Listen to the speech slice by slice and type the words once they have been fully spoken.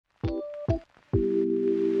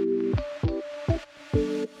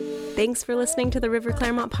Thanks for listening to the River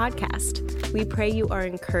Clermont podcast. We pray you are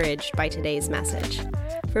encouraged by today's message.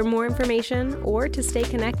 For more information or to stay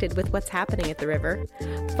connected with what's happening at the River,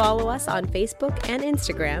 follow us on Facebook and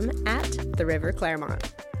Instagram at the River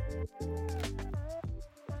Clermont.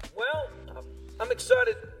 Well, I'm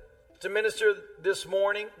excited to minister this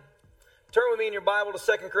morning. Turn with me in your Bible to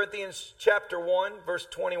 2 Corinthians chapter 1, verse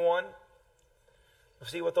 21. We'll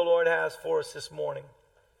see what the Lord has for us this morning.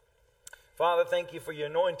 Father, thank you for your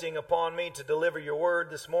anointing upon me to deliver your word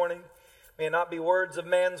this morning. May it not be words of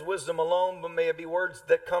man's wisdom alone, but may it be words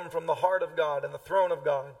that come from the heart of God and the throne of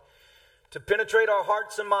God, to penetrate our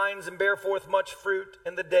hearts and minds and bear forth much fruit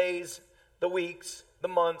in the days, the weeks, the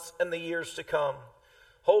months, and the years to come.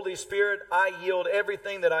 Holy Spirit, I yield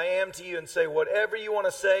everything that I am to you and say, whatever you want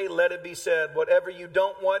to say, let it be said. Whatever you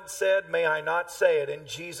don't want said, may I not say it. In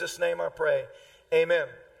Jesus' name I pray. Amen.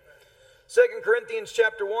 2 Corinthians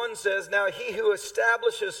chapter 1 says, Now he who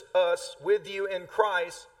establishes us with you in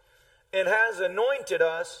Christ and has anointed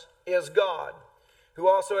us is God, who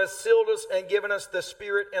also has sealed us and given us the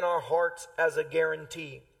Spirit in our hearts as a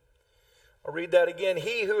guarantee. I'll read that again.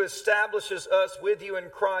 He who establishes us with you in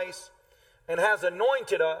Christ and has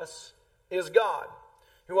anointed us is God,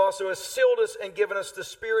 who also has sealed us and given us the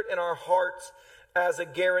Spirit in our hearts as a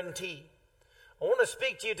guarantee. I want to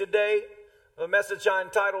speak to you today of a message I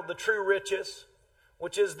entitled The True Riches,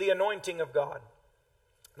 which is the anointing of God.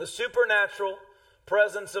 The supernatural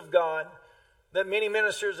presence of God that many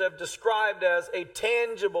ministers have described as a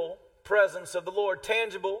tangible presence of the Lord.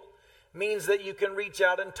 Tangible means that you can reach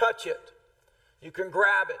out and touch it. You can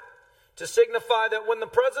grab it. To signify that when the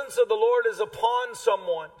presence of the Lord is upon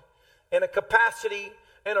someone in a capacity,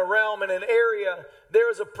 in a realm, in an area, there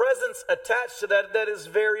is a presence attached to that that is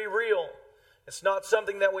very real. It's not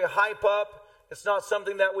something that we hype up. It's not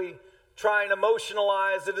something that we try and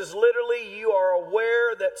emotionalize. It is literally you are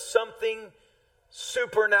aware that something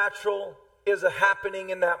supernatural is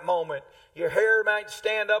happening in that moment. Your hair might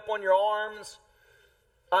stand up on your arms.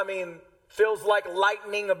 Feels like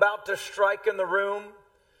lightning about to strike in the room.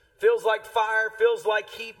 Feels like fire, feels like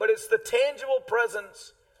heat, but it's the tangible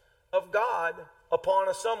presence of God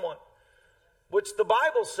upon someone, which the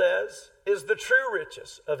Bible says is the true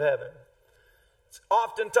riches of heaven.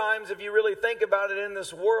 Oftentimes, if you really think about it in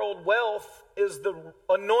this world, wealth is the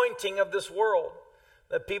anointing of this world.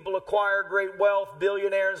 That people acquire great wealth,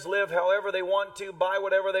 billionaires live however they want to, buy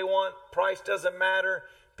whatever they want, price doesn't matter,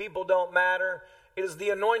 people don't matter. It is the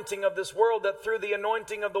anointing of this world that through the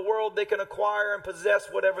anointing of the world they can acquire and possess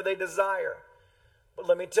whatever they desire. But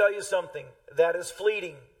let me tell you something, that is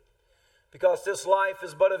fleeting. Because this life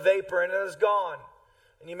is but a vapor and it is gone.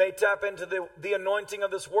 And you may tap into the anointing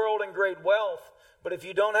of this world and great wealth. But if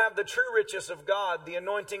you don't have the true riches of God, the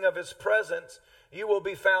anointing of His presence, you will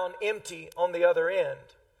be found empty on the other end.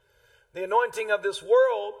 The anointing of this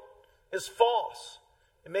world is false.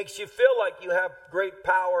 It makes you feel like you have great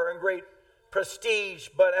power and great prestige,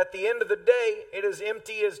 but at the end of the day, it is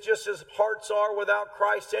empty as just as hearts are without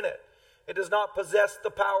Christ in it. It does not possess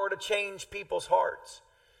the power to change people's hearts.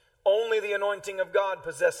 Only the anointing of God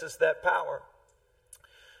possesses that power.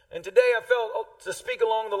 And today I felt to speak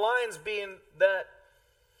along the lines being that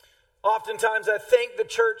oftentimes I think the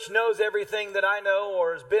church knows everything that I know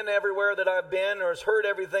or has been everywhere that I've been or has heard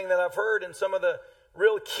everything that I've heard, and some of the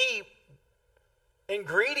real key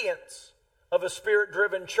ingredients of a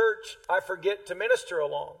spirit-driven church I forget to minister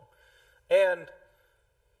along. And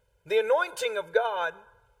the anointing of God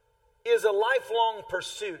is a lifelong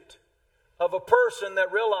pursuit of a person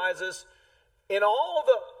that realizes in all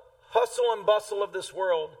the hustle and bustle of this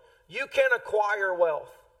world, you can acquire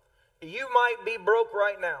wealth. You might be broke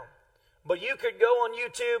right now, but you could go on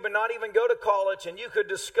YouTube and not even go to college, and you could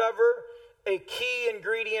discover a key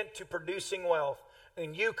ingredient to producing wealth,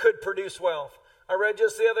 and you could produce wealth. I read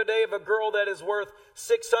just the other day of a girl that is worth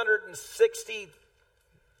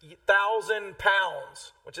 660,000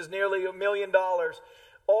 pounds, which is nearly $1 million.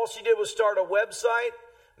 All she did was start a website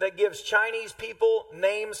that gives Chinese people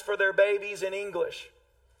names for their babies in English.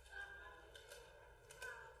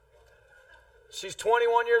 She's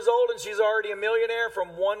 21 years old and she's already a millionaire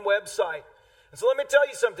from one website. And so let me tell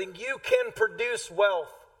you something. You can produce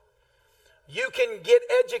wealth. You can get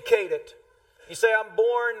educated. You say, I'm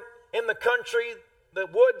born in the country, the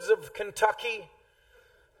woods of Kentucky.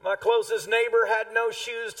 My closest neighbor had no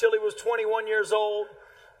shoes till he was 21 years old.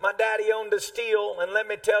 My daddy owned a steel, and let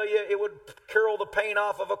me tell you, it would curl the paint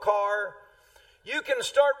off of a car. You can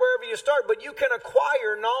start wherever you start, but you can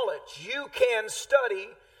acquire knowledge. You can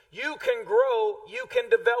study. You can grow. You can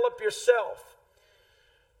develop yourself.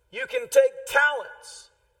 You can take talents,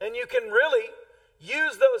 and you can really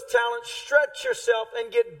use those talents, stretch yourself,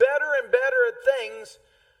 and get better and better at things,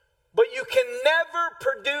 but you can never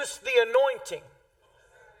produce the anointing.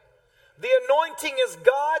 The anointing is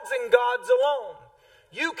God's and God's alone.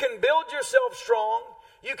 You can build yourself strong.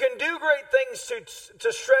 You can do great things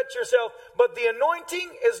to stretch yourself, but the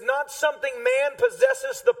anointing is not something man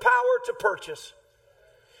possesses the power to purchase.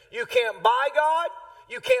 You can't buy God,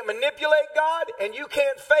 you can't manipulate God, and you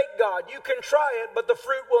can't fake God. You can try it, but the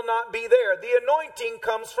fruit will not be there. The anointing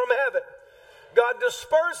comes from heaven. God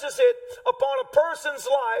disperses it upon a person's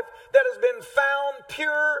life that has been found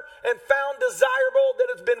pure and found desirable, that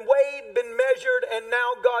has been weighed, been measured, and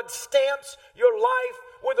now God stamps your life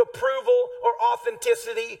with approval or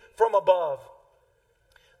authenticity from above.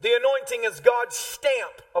 The anointing is God's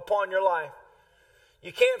stamp upon your life.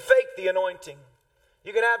 You can't fake the anointing.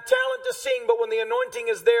 You can have talent to sing, but when the anointing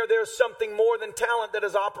is there, there's something more than talent that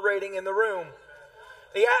is operating in the room.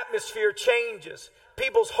 The atmosphere changes.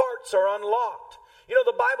 People's hearts are unlocked. You know,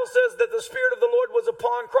 the Bible says that the Spirit of the Lord was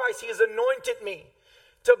upon Christ. He has anointed me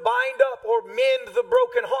to bind up or mend the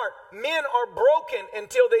broken heart. Men are broken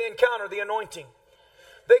until they encounter the anointing.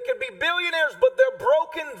 They could be billionaires, but they're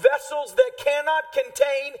broken vessels that cannot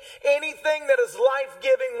contain anything that is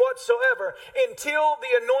life-giving whatsoever until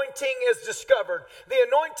the anointing is discovered. The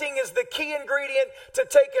anointing is the key ingredient to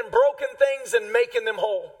taking broken things and making them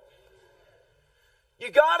whole. You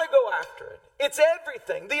got to go after it. It's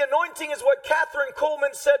everything. The anointing is what Catherine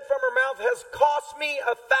Kuhlman said from her mouth, has cost me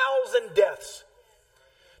 1,000 deaths.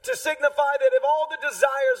 To signify that if all the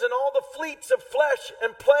desires and all the fleets of flesh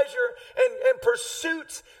and pleasure and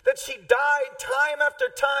pursuits, that she died time after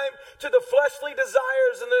time to the fleshly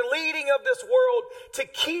desires and the leading of this world to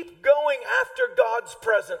keep going after God's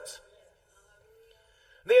presence.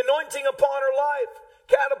 The anointing upon her life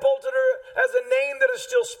catapulted her as a name that is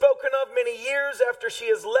still spoken of many years after she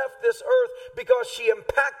has left this earth, because she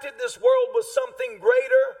impacted this world with something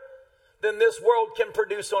greater than this world can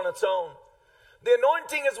produce on its own. The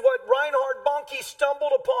anointing is what Reinhard Bonnke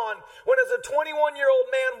stumbled upon when, as a 21-year-old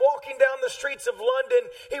man walking down the streets of London,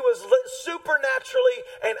 he was supernaturally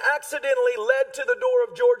and accidentally led to the door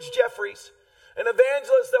of George Jeffreys, an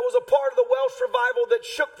evangelist that was a part of the Welsh revival that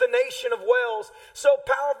shook the nation of Wales. So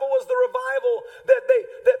powerful was the revival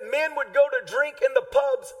that men would go to drink in the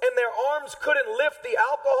pubs and their arms couldn't lift the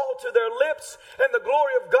alcohol to their lips, and the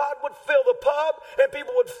glory of God would fill the pub and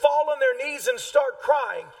people would fall on their knees and start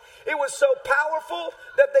crying. It was so powerful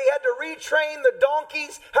that they had to retrain the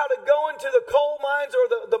donkeys how to go into the coal mines or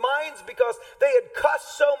the mines, because they had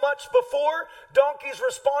cussed so much before. Donkeys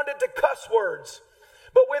responded to cuss words.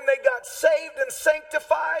 But when they got saved and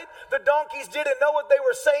sanctified, the donkeys didn't know what they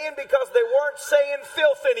were saying because they weren't saying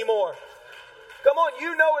filth anymore. Come on,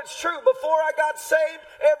 you know it's true. Before I got saved,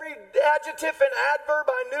 every adjective and adverb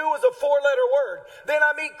I knew was a 4-letter word. Then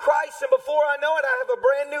I meet Christ, and before I know it, I have a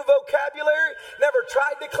brand new vocabulary. Never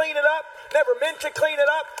tried to clean it up, never meant to clean it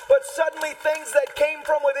up, but suddenly things that came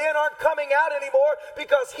from within aren't coming out anymore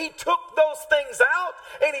because He took those things out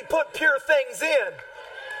and He put pure things in.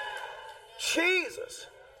 Jesus.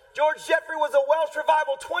 George Jeffrey was a Welsh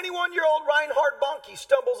revival. 21-year-old Reinhard Bonnke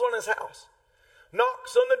stumbles on his house,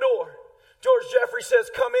 knocks on the door. George Jeffrey says,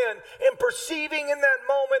 "Come in." And perceiving in that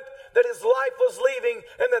moment that his life was leaving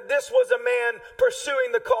and that this was a man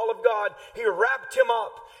pursuing the call of God, he wrapped him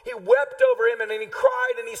up. He wept over him and he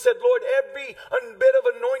cried and he said, "Lord, every bit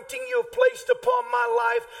of anointing you have placed upon my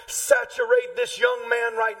life, saturate this young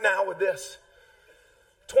man right now with this."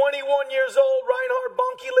 21 years old, Reinhard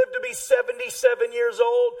Bonnke lived to be 77 years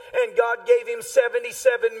old, and God gave him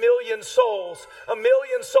 77 million souls. 1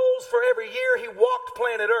 million souls for every year he walked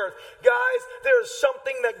planet Earth. Guys, there is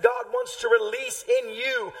something that God wants to release in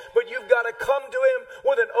you, but you've got to come to Him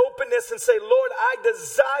with an openness and say, "Lord, I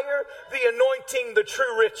desire the anointing, the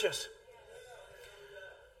true riches."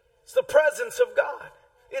 It's the presence of God.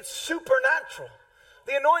 It's supernatural.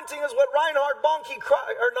 The anointing is what Reinhard Bonnke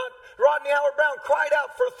Rodney Howard Brown cried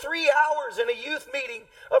out for 3 hours in a youth meeting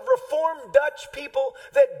of Reformed Dutch people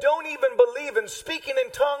that don't even believe in speaking in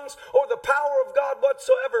tongues or the power of God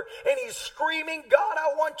whatsoever. And he's screaming, "God,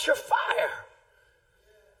 I want your fire."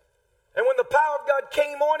 And when the power of God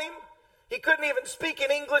came on him, he couldn't even speak in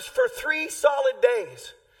English for 3 solid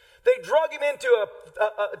days. They drug him into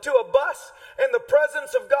a bus, and the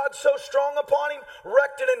presence of God so strong upon him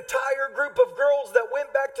wrecked an entire group of girls that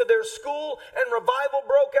went back to their school, and revival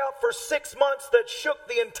broke out for 6 months that shook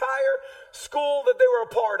the entire school that they were a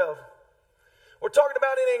part of. We're talking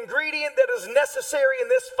about an ingredient that is necessary in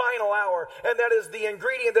this final hour, and that is the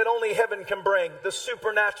ingredient that only heaven can bring, the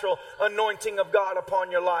supernatural anointing of God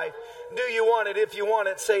upon your life. Do you want it? If you want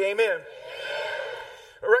it, say amen.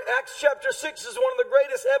 Acts chapter 6 is one of the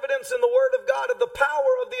greatest evidence in the Word of God of the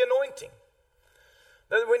power of the anointing.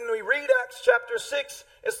 That when we read Acts chapter 6,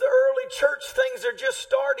 it's the early church. Things are just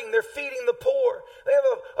starting. They're feeding the poor. They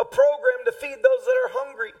have a program to feed those that are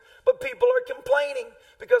hungry. But people are complaining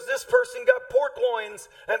because this person got pork loins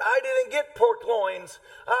and I didn't get pork loins.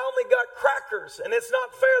 I only got crackers. And it's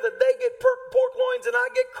not fair that they get pork loins and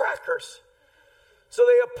I get crackers. So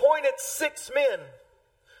they appointed 6 men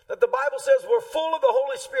that the Bible says were full of the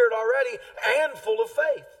Holy Spirit already and full of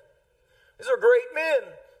faith. These are great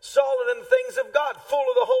men, solid in the things of God, full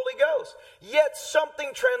of the Holy Ghost. Yet something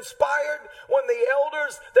transpired when the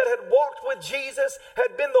elders that had walked with Jesus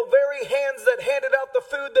had been the very hands that handed out the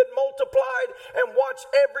food that multiplied and watched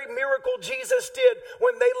every miracle Jesus did.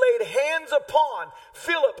 When they laid hands upon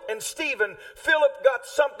Philip and Stephen, Philip got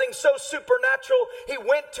something so supernatural. He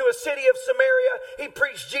went to a city of Samaria. He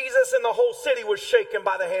preached Jesus and the whole city was shaken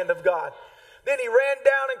by the hand of God. Then he ran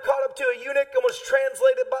down and caught up to a eunuch and was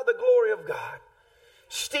translated by the glory of God.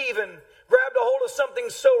 Stephen grabbed a hold of something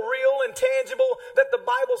so real and tangible that the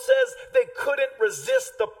Bible says they couldn't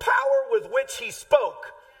resist the power with which he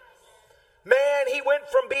spoke. Man, he went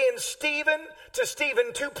from being Stephen to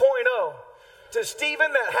Stephen 2.0. To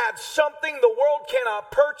Stephen that had something the world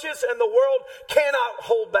cannot purchase and the world cannot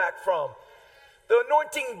hold back from. The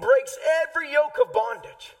anointing breaks every yoke of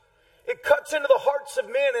bondage. It cuts into the hearts of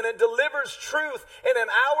men and it delivers truth in an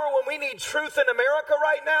hour when we need truth in America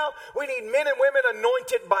right now. We need men and women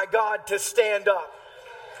anointed by God to stand up.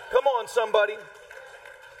 Come on, somebody.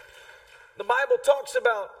 The Bible talks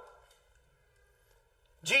about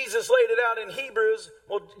Jesus laid it out in Hebrews.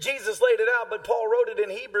 Well, Jesus laid it out, but Paul wrote it in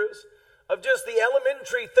Hebrews of just the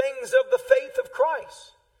elementary things of the faith of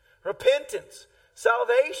Christ. Repentance,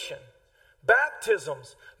 salvation,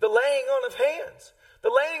 baptisms, the laying on of hands. The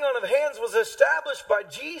laying on of hands was established by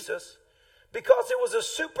Jesus because it was a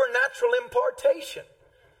supernatural impartation.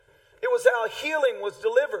 It was how healing was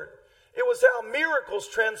delivered. It was how miracles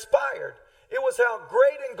transpired. It was how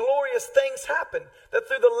great and glorious things happened. That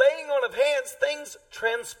through the laying on of hands, things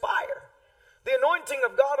transpire. The anointing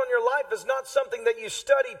of God on your life is not something that you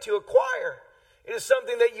study to acquire. It is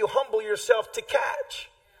something that you humble yourself to catch.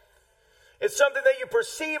 It's something that you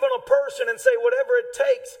perceive on a person and say, whatever it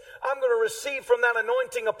takes, I'm going to receive from that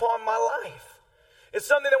anointing upon my life. It's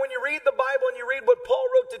something that when you read the Bible and you read what Paul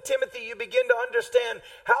wrote to Timothy, you begin to understand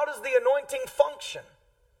how does the anointing function.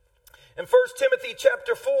 In 1 Timothy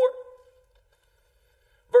chapter 4,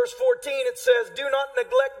 verse 14, it says, do not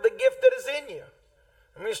neglect the gift that is in you.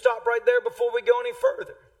 Let me stop right there before we go any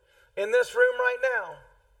further. In this room right now,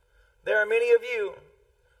 there are many of you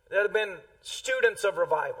that have been students of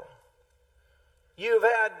revival. You've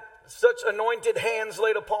had such anointed hands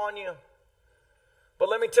laid upon you. But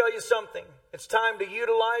let me tell you something. It's time to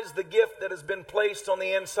utilize the gift that has been placed on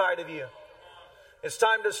the inside of you. It's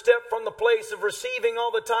time to step from the place of receiving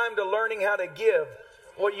all the time to learning how to give.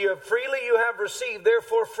 What you have freely you have received,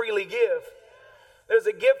 therefore freely give. There's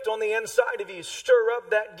a gift on the inside of you. Stir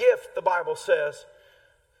up that gift, the Bible says.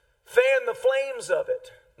 Fan the flames of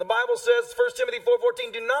it. The Bible says, 1 Timothy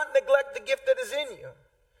 4:14, do not neglect the gift that is in you,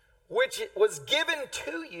 which was given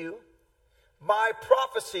to you by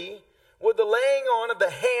prophecy with the laying on of the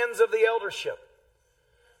hands of the eldership.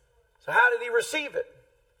 So how did he receive it?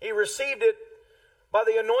 He received it by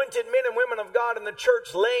the anointed men and women of God in the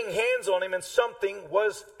church laying hands on him, and something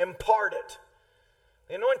was imparted.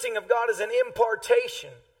 The anointing of God is an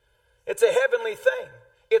impartation. It's a heavenly thing.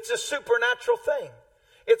 It's a supernatural thing.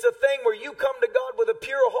 It's a thing where you come to God with a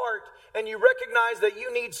pure heart and you recognize that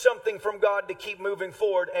you need something from God to keep moving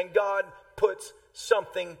forward, and God puts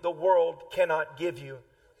something the world cannot give you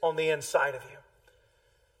on the inside of you.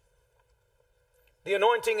 The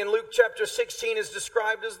anointing in Luke chapter 16 is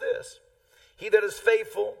described as this. He that is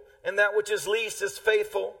faithful in that which is least is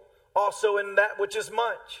faithful also in that which is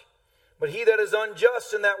much. But he that is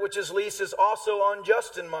unjust in that which is least is also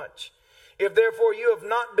unjust in much. If therefore you have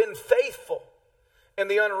not been faithful in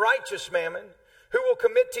the unrighteous mammon, who will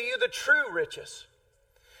commit to you the true riches?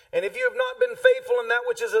 And if you have not been faithful in that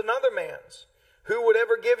which is another man's, who would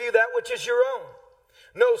ever give you that which is your own?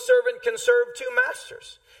 No servant can serve two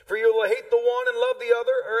masters, for you will hate the one and love the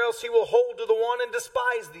other, or else he will hold to the one and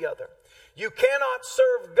despise the other. You cannot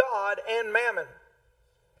serve God and mammon.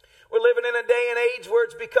 We're living in a day and age where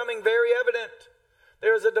it's becoming very evident.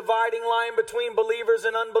 There is a dividing line between believers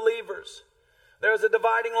and unbelievers. There is a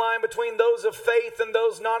dividing line between those of faith and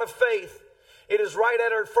those not of faith. It is right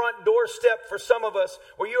at our front doorstep for some of us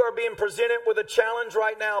where you are being presented with a challenge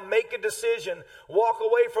right now. Make a decision. Walk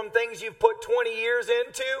away from things you've put 20 years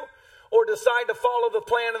into, or decide to follow the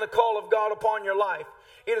plan and the call of God upon your life.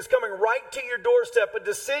 It is coming right to your doorstep. A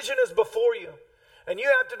decision is before you. And you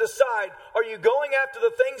have to decide, are you going after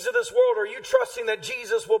the things of this world, or are you trusting that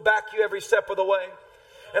Jesus will back you every step of the way?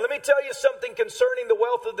 And let me tell you something concerning the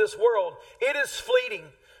wealth of this world. It is fleeting,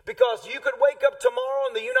 because you could wake up tomorrow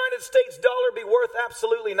and the United States dollar be worth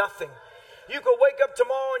absolutely nothing. You could wake up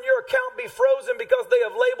tomorrow and your account be frozen because they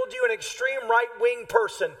have labeled you an extreme right-wing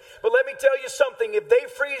person. But let me tell you something. If they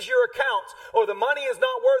freeze your accounts or the money is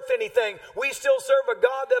not worth anything, we still serve a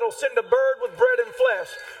God that will send a bird with bread and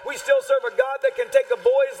flesh. We still serve a God that can take a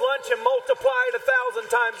boy's lunch and multiply it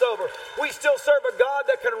 1,000 times over. We still serve a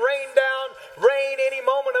God that can rain any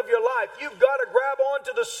moment of your life. You've got to grab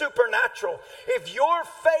onto the supernatural. If your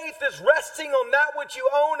faith is resting on that which you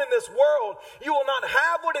own in this world, you will not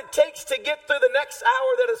have what it takes to get through the next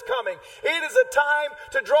hour that is coming. It is a time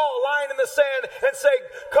to draw a line in the sand and say,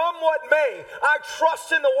 come what may, I trust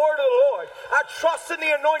in the word of the Lord. I trust in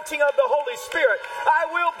the anointing of the Holy Spirit. I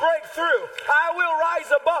will break through. I will rise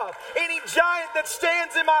above. Any giant that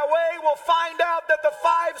stands in my way will find out that the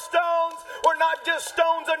 5 stones were not just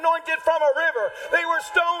stones anointed from a river. They were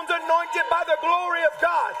stones anointed by the glory of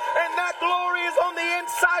God. And that glory is on the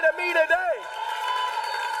inside of me today.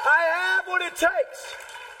 I have what it takes,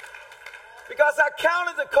 because I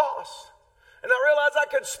counted the cost, and I realized I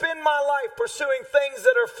could spend my life pursuing things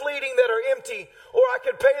that are fleeting, that are empty, or I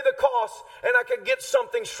could pay the cost and I could get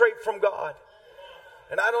something straight from God.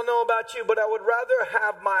 And I don't know about you, but I would rather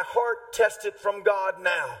have my heart tested from God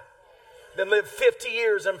now than live 50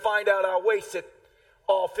 years and find out I wasted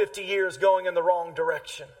all 50 years going in the wrong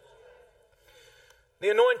direction. The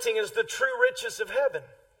anointing is the true riches of heaven.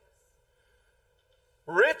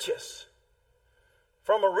 Riches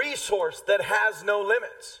from a resource that has no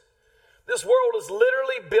limits. This world is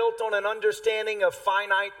literally built on an understanding of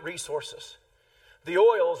finite resources. The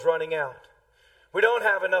oil's running out. We don't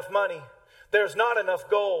have enough money. There's not enough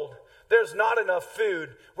gold. There's not enough food.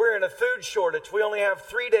 We're in a food shortage. We only have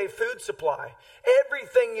 3-day food supply.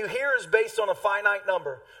 Everything you hear is based on a finite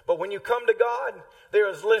number. But when you come to God, there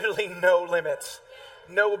is literally no limits.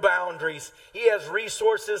 No boundaries. He has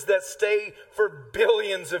resources that stay for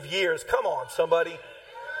billions of years. Come on, somebody.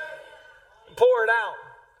 Pour it out.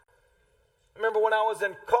 Remember when I was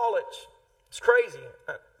in college? It's crazy.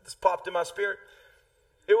 This popped in my spirit.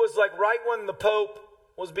 It was like right when the Pope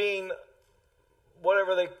was being,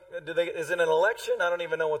 is it an election? I don't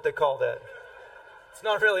even know what they call that. It's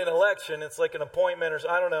not really an election. It's like an appointment or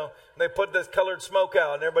I don't know. And they put this colored smoke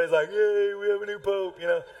out and everybody's like, yay, we have a new Pope,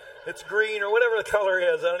 It's green or whatever the color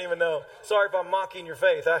is. I don't even know. Sorry if I'm mocking your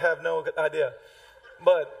faith. I have no idea.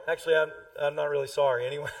 But actually, I'm not really sorry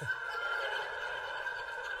anyway.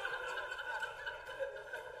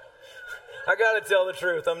 I got to tell the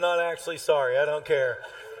truth. I'm not actually sorry. I don't care.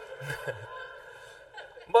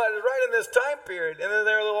 But right in this time period, and then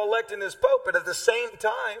they're electing this Pope. But at the same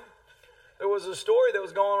time, there was a story that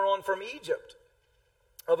was going on from Egypt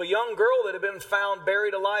of a young girl that had been found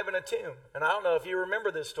buried alive in a tomb. And I don't know if you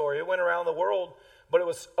remember this story. It went around the world, but it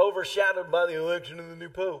was overshadowed by the election of the new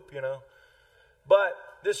Pope, But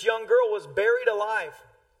this young girl was buried alive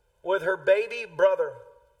with her baby brother.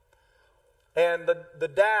 And the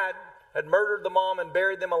dad had murdered the mom and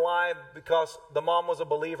buried them alive because the mom was a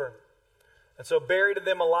believer. And so buried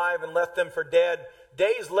them alive and left them for dead.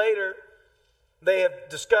 Days later, they have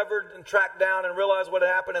discovered and tracked down and realized what had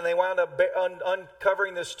happened, and they wound up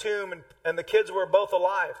uncovering this tomb, and the kids were both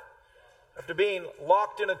alive after being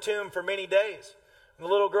locked in a tomb for many days. And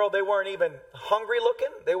the little girl, they weren't even hungry looking.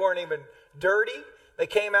 They weren't even dirty. They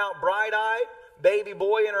came out bright-eyed, baby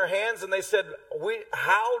boy in her hands, and they said,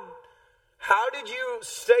 how did you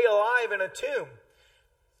stay alive in a tomb?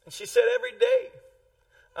 And she said, every day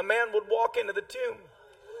a man would walk into the tomb.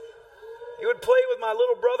 He would play with my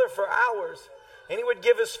little brother for hours, and he would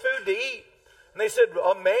give us food to eat. And they said,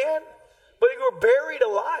 a man? But he were buried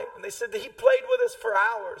alive. And they said that he played with us for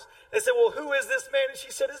hours. They said, well, who is this man? And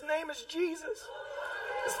she said, his name is Jesus.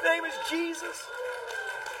 His name is Jesus.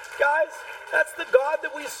 Guys, that's the God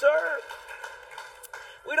that we serve.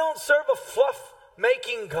 We don't serve a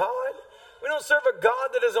fluff-making God. We don't serve a God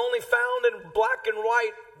that is only found in black and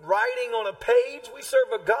white writing on a page. We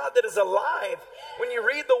serve a God that is alive. When you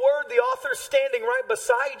read the word, the author's standing right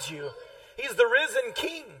beside you. He's the risen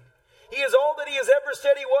King. He is all that he has ever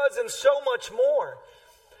said he was and so much more.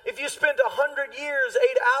 If you spent 100 years,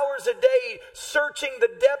 8 hours a day searching the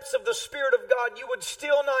depths of the Spirit of God, you would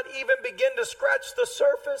still not even begin to scratch the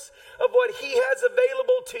surface of what he has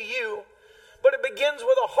available to you. But it begins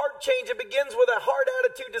with a heart change. It begins with a heart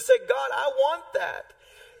attitude to say, God, I want that.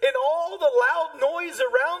 In all the loud noise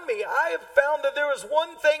around me, I have found that there is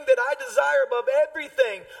one thing that I desire above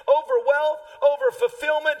everything, over wealth, over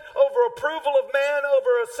fulfillment, over approval of man, over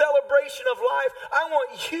a celebration of life. I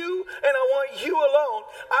want you, and I want you alone.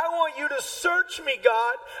 I want you to search me,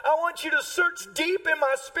 God. I want you to search deep in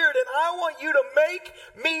my spirit, and I want you to make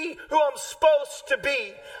me who I'm supposed to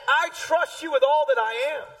be. I trust you with all that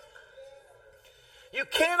I am. You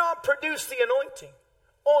cannot produce the anointing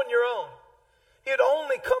on your own. It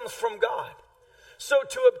only comes from God. So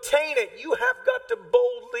to obtain it, you have got to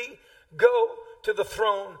boldly go to the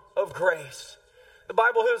throne of grace. The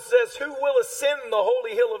Bible says, who will ascend the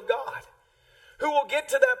holy hill of God? Who will get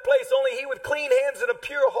to that place? Only he with clean hands and a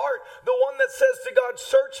pure heart. The one that says to God,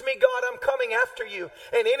 search me, God, I'm coming after you.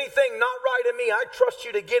 And anything not right in me, I trust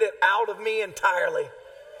you to get it out of me entirely.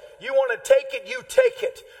 You want to take it, you take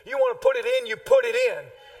it. You want to put it in, you put it in.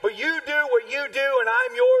 But you do what you do, and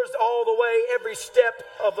I'm yours all the way, every step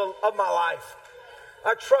of my life.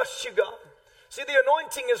 I trust you, God. See, the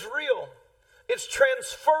anointing is real. It's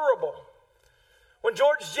transferable. When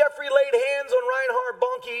George Jeffrey laid hands on Reinhard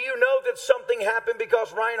Bonnke, you know that something happened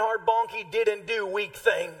because Reinhard Bonnke didn't do weak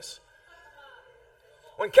things.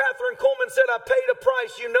 When Catherine Coleman said, I paid a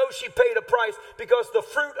price, you know she paid a price because the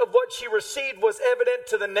fruit of what she received was evident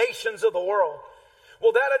to the nations of the world.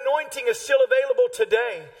 Well, that anointing is still available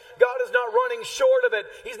today. God is not running short of it.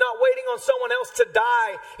 He's not waiting on someone else to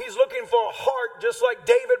die. He's looking for a heart, just like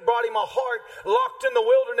David brought him a heart locked in the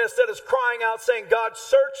wilderness that is crying out, saying, God,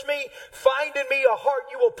 search me, find in me a heart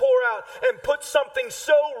you will pour out, and put something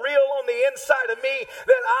so real on the inside of me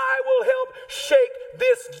that I will help shake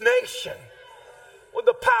this nation with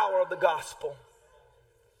the power of the gospel.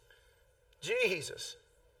 Jesus.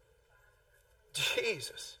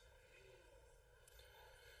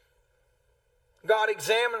 God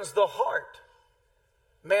examines the heart.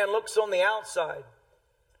 Man looks on the outside,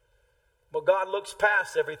 but God looks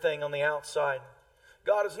past everything on the outside.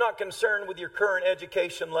 God is not concerned with your current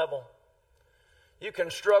education level. You can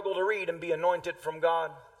struggle to read and be anointed from God.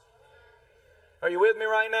 Are you with me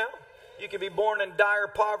right now? You can be born in dire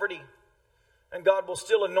poverty, and God will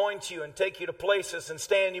still anoint you and take you to places and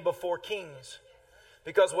stand you before kings.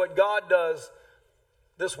 Because what God does,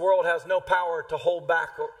 this world has no power to hold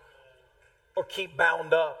back or keep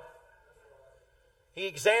bound up. He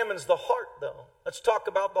examines the heart, though. Let's talk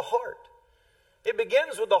about the heart. It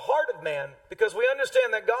begins with the heart of man, because we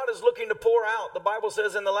understand that God is looking to pour out. The Bible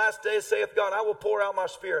says, in the last days, saith God, I will pour out my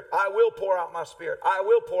spirit. I will pour out my spirit. I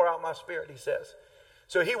will pour out my spirit, he says.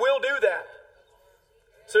 So he will do that.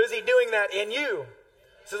 So is he doing that in you?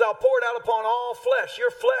 He says, I'll pour it out upon all flesh.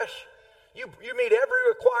 Your flesh, you meet every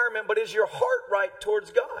requirement, but is your heart right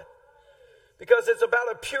towards God? Because it's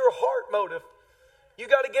about a pure heart motive. You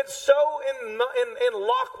got to get so in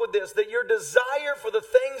lock with this that your desire for the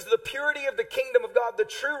things, the purity of the kingdom of God, the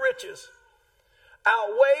true riches,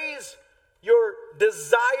 outweighs your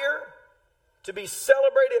desire to be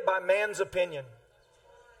celebrated by man's opinion.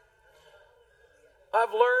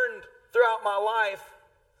 I've learned throughout my life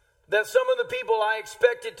that some of the people I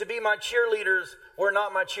expected to be my cheerleaders were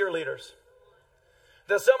not my cheerleaders.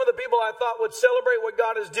 That some of the people I thought would celebrate what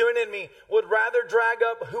God is doing in me would rather drag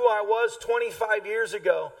up who I was 25 years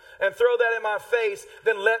ago and throw that in my face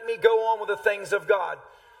than let me go on with the things of God.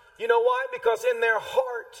 You know why? Because in their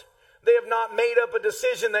heart, they have not made up a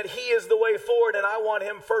decision that He is the way forward and I want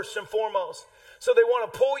Him first and foremost. So they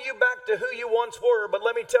want to pull you back to who you once were. But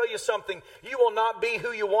let me tell you something. You will not be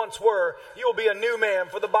who you once were. You will be a new man.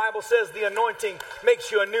 For the Bible says the anointing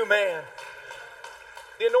makes you a new man.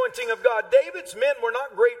 The anointing of God. David's men were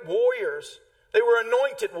not great warriors. They were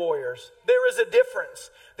anointed warriors. There is a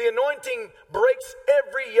difference. The anointing breaks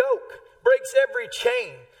every yoke, breaks every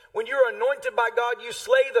chain. When you're anointed by God, you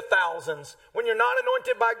slay the thousands. When you're not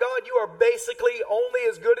anointed by God, you are basically only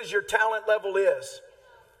as good as your talent level is.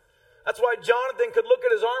 That's why Jonathan could look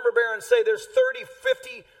at his armor bearer and say, there's 30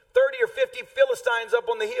 or 50 Philistines up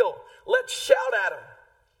on the hill. Let's shout at them.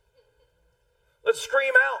 Let's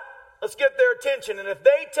scream out. Let's get their attention. And if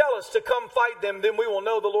they tell us to come fight them, then we will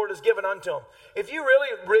know the Lord has given unto them. If you really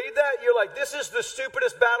read that, you're like, this is the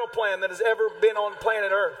stupidest battle plan that has ever been on planet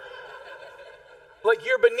Earth. Like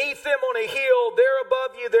you're beneath them on a hill, they're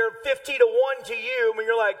above you, they're 50 to 1 to you. And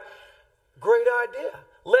you're like, great idea.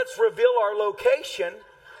 Let's reveal our location.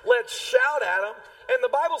 Let's shout at them. And the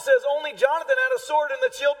Bible says only Jonathan had a sword and the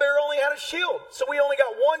shield bearer only had a shield. So we only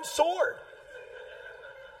got one sword.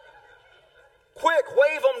 Quick,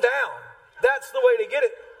 wave them down. That's the way to get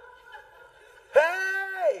it.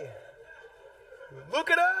 Hey, look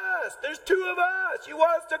at us. There's two of us. You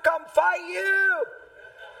want us to come fight you?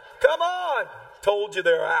 Come on. Told you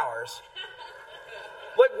they're ours.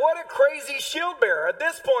 Like, what a crazy shield bearer. At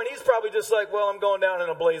this point, he's probably just like, well, I'm going down in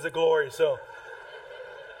a blaze of glory, so.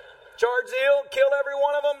 Charge the hill, kill every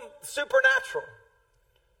one of them, supernatural.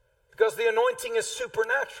 Because the anointing is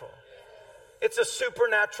supernatural. It's a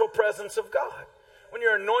supernatural presence of God. When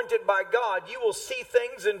you're anointed by God, you will see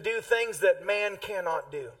things and do things that man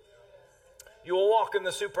cannot do. You will walk in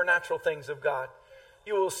the supernatural things of God.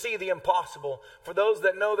 You will see the impossible. For those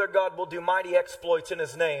that know their God will do mighty exploits in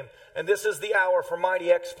his name. And this is the hour for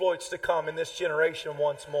mighty exploits to come in this generation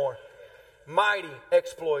once more. Mighty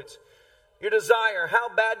exploits. Your desire, how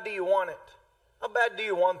bad do you want it? How bad do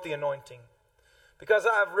you want the anointing? Because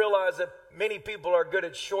I've realized that many people are good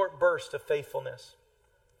at short bursts of faithfulness.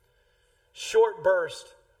 Short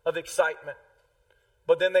burst of excitement.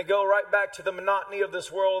 But then they go right back to the monotony of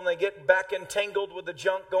this world and they get back entangled with the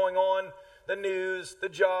junk going on. The news, the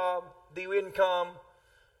job, the income,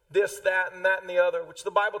 this, that, and that, and the other. Which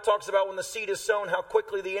the Bible talks about when the seed is sown, how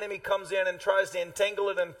quickly the enemy comes in and tries to entangle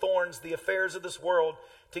it in thorns, the affairs of this world,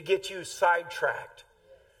 to get you sidetracked.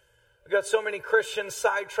 We've got so many Christians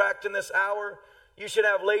sidetracked in this hour. You should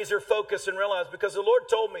have laser focus and realize, because the Lord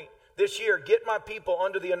told me this year, get my people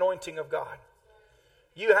under the anointing of God.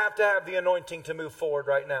 You have to have the anointing to move forward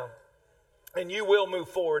right now. And you will move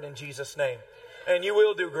forward in Jesus' name. And you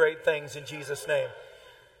will do great things in Jesus' name.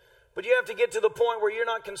 But you have to get to the point where you're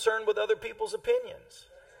not concerned with other people's opinions.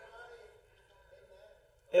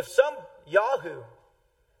 If some Yahoo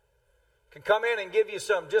can come in and give you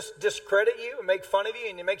some, just discredit you and make fun of you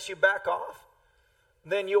and it makes you back off,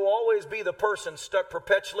 then you'll always be the person stuck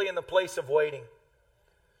perpetually in the place of waiting.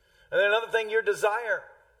 And then another thing, your desire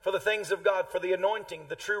for the things of God, for the anointing,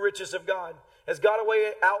 the true riches of God, has got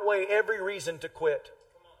to outweigh every reason to quit.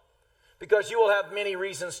 Because you will have many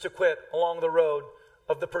reasons to quit along the road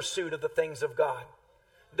of the pursuit of the things of God.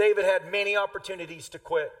 David had many opportunities to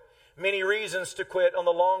quit. Many reasons to quit on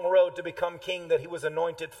the long road to become king that he was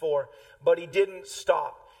anointed for. But he didn't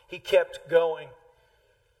stop. He kept going.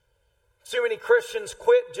 Too many Christians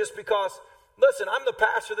quit just because, listen, I'm the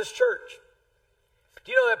pastor of this church.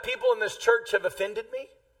 Do you know that people in this church have offended me?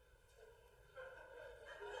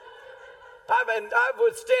 I've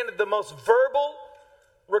withstood the most verbal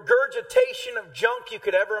regurgitation of junk you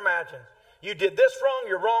could ever imagine. You did this wrong,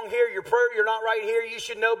 you're wrong here, you're not right here, you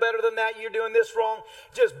should know better than that, you're doing this wrong.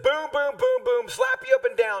 Just boom, boom, boom, boom, slap you up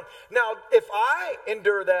and down. Now, if I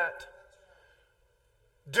endure that,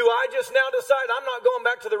 do I just now decide I'm not going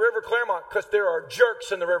back to the River Clermont because there are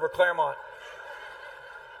jerks in the River Clermont?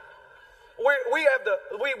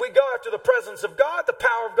 We go after the presence of God, the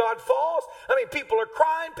power of God falls. I mean, people are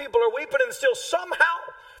crying, people are weeping, and still somehow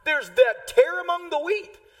there's that tare among the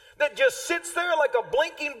wheat that just sits there like a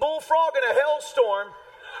blinking bullfrog in a hailstorm,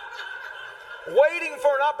 waiting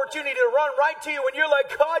for an opportunity to run right to you when you're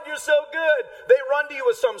like, God, you're so good. They run to you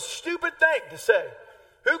with some stupid thing to say.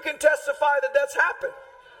 Who can testify that that's happened?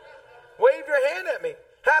 Wave your hand at me.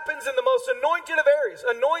 Happens in the most anointed of areas.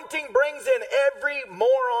 Anointing brings in every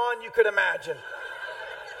moron you could imagine.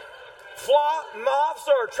 Moths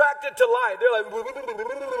are attracted to light. They're like,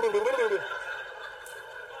 it'd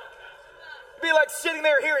be like sitting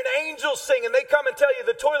there hearing angels sing and they come and tell you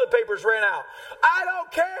the toilet paper's ran out. I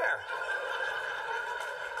don't care.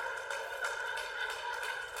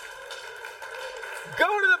 Go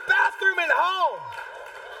to the bathroom at home.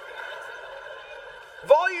 If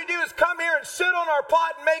all you do is come here and sit on our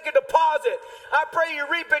pot and make a deposit, I pray you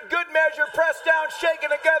reap it good measure, pressed down, shaken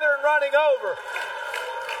together, and running over.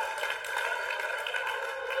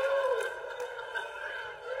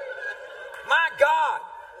 My God.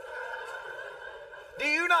 Do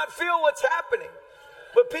you not feel what's happening?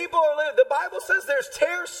 But people are living. The Bible says there's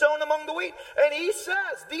tares sown among the wheat. And he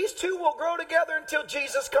says these two will grow together until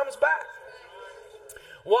Jesus comes back.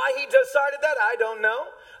 Why he decided that, I don't know.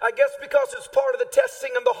 I guess because it's part of the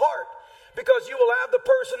testing of the heart. Because you will have the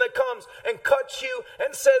person that comes and cuts you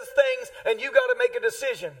and says things and you got to make a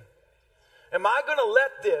decision. Am I going to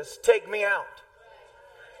let this take me out?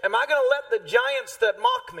 Am I going to let the giants that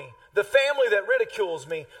mock me, the family that ridicules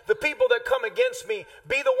me, the people that come against me,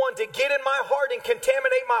 be the one to get in my heart and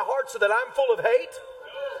contaminate my heart so that I'm full of hate?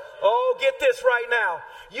 Oh, get this right now.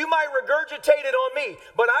 You might regurgitate it on me,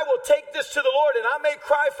 but I will take this to the Lord and I may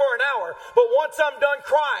cry for an hour, but once I'm done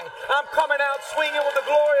crying, I'm coming out swinging with the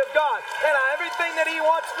glory of God and everything that he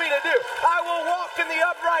wants me to do. I will walk in the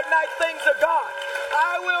upright night things of God.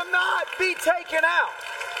 I will not be taken out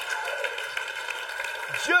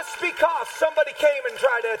just because somebody came and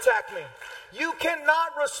tried to attack me. You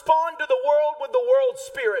cannot respond to the world with the world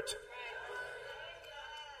spirit.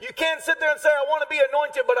 You can't sit there and say, I want to be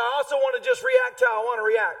anointed, but I also want to just react how I want to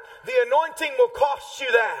react. The anointing will cost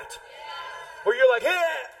you that. Where you're like,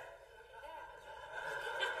 hey.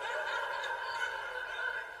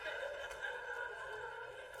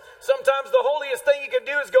 Sometimes the holiest thing you can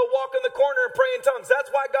do is go walk in the corner and pray in tongues.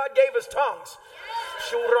 That's why God gave us tongues.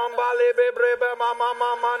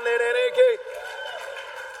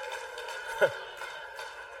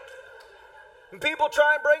 And people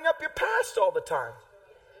try and bring up your past all the time.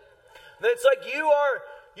 And it's like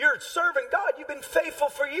you're serving God. You've been faithful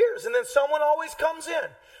for years. And then someone always comes in.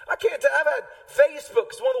 I've had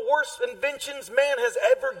Facebook. It's one of the worst inventions man has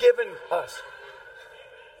ever given us.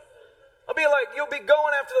 I'll be like, you'll be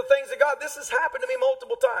going after the things of God. This has happened to me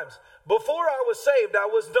multiple times. Before I was saved, I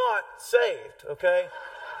was not saved, okay?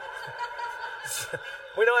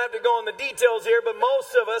 We don't have to go in the details here, but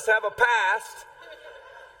most of us have a past.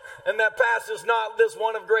 And that past is not this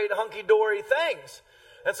one of great hunky-dory things.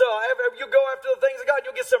 And so if you go after the things of God,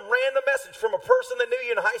 you'll get some random message from a person that knew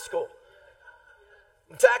you in high school.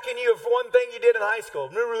 Attacking you for one thing you did in high school.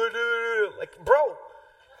 Like, bro,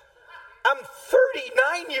 I'm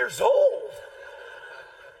 39 years old.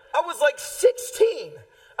 I was like 16.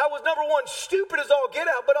 I was, number one, stupid as all get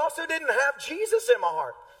out, but also didn't have Jesus in my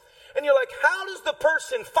heart. And you're like, how does the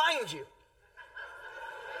person find you?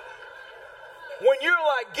 When you're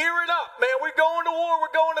like gearing up, man, we're going to war,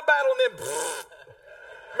 we're going to battle, and then,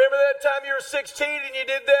 remember that time you were 16 and you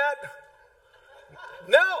did that?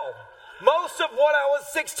 No. Most of what I was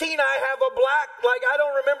 16, I have a black, like I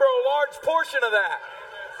don't remember a large portion of that.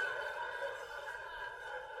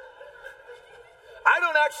 I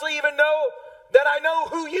don't actually even know that I know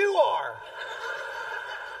who you are.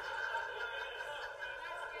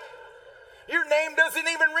 Your name doesn't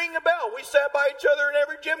even ring a bell. We sat by each other in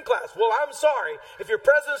every gym class. Well, I'm sorry. If your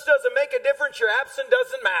presence doesn't make a difference, your absence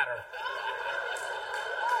doesn't matter.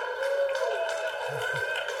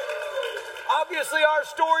 Obviously, our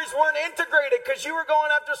stories weren't integrated because you were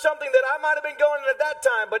going after something that I might have been going at that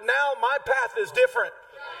time, but now my path is different.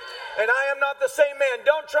 And I am not the same man.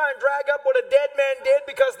 Don't try and drag up what a dead man did,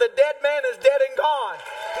 because the dead man is dead and gone.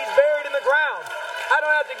 He's buried in the ground. I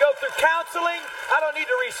don't have to go through counseling. I don't need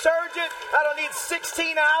to research it. I don't need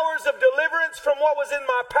 16 hours of deliverance from what was in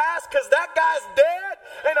my past, because that guy's dead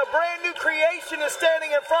and a brand new creation is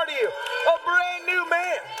standing in front of you. A brand new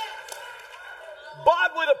man.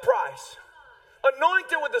 Bought with a price.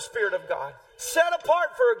 Anointed with the Spirit of God. Set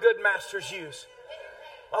apart for a good master's use.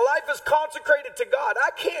 My life is consecrated to God.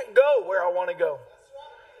 I can't go where I want to go.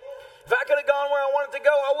 If I could have gone where I wanted to go,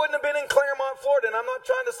 I wouldn't have been in Clermont, Florida. And I'm not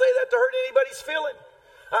trying to say that to hurt anybody's feeling.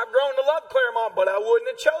 I've grown to love Clermont, but I wouldn't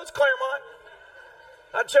have chose Clermont.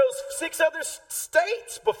 I chose 6 other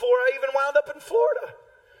states before I even wound up in Florida.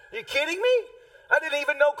 Are you kidding me? I didn't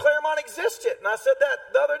even know Clermont existed. And I said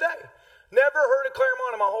that the other day. Never heard of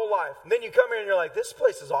Clermont in my whole life. And then you come here and you're like, this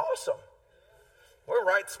place is awesome. We're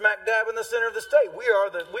right smack dab in the center of the state. We're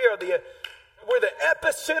the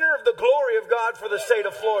epicenter of the glory of God for the state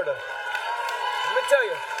of Florida. Let me tell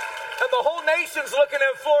you. And the whole nation's looking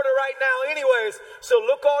at Florida right now anyways. So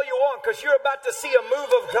look all you want, because you're about to see a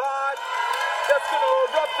move of God that's going to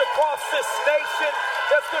erupt across this nation.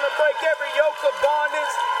 That's going to break every yoke of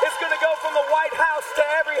bondage. It's going to go from the White House to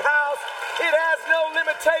every house. It has no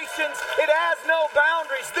limitations. It has no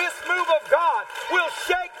boundaries. This move of God will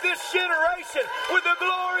shake this generation with the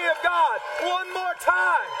glory of God. One more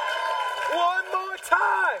time. One more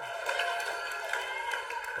time.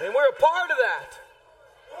 And we're a part of that.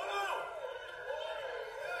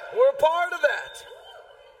 We're a part of that.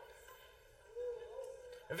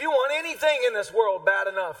 If you want anything in this world bad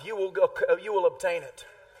enough, you will obtain it.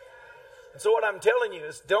 And so what I'm telling you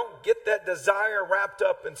is, don't get that desire wrapped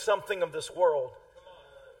up in something of this world.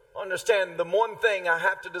 Understand, the one thing I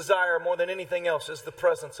have to desire more than anything else is the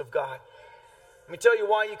presence of God. Let me tell you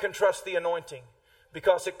why you can trust the anointing.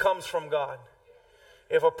 Because it comes from God.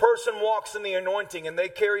 If a person walks in the anointing and they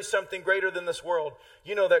carry something greater than this world,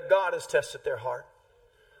 you know that God has tested their heart.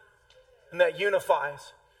 And that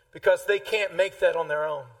unifies. Because they can't make that on their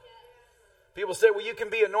own. People say, well, you can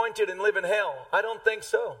be anointed and live in hell. I don't think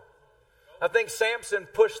so. I think Samson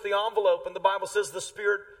pushed the envelope, and the Bible says the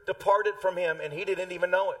Spirit departed from him, and he didn't even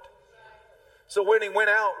know it. So when he went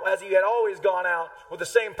out, as he had always gone out, with the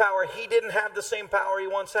same power, he didn't have the same power he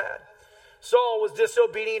once had. Saul was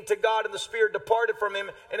disobedient to God, and the Spirit departed from him,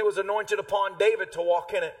 and it was anointed upon David to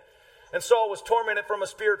walk in it. And Saul was tormented from a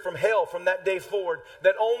spirit from hell from that day forward,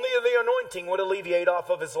 that only the anointing would alleviate off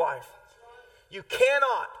of his life. You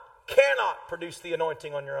cannot produce the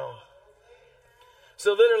anointing on your own.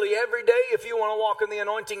 So literally every day, if you want to walk in the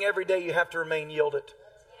anointing, every day you have to remain yielded.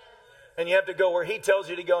 And you have to go where he tells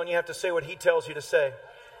you to go, and you have to say what he tells you to say.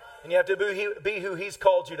 And you have to be who he's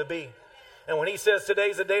called you to be. And when he says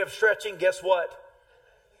today's a day of stretching, guess what?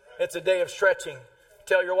 It's a day of stretching.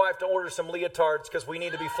 Tell your wife to order some leotards because we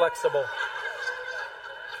need to be flexible.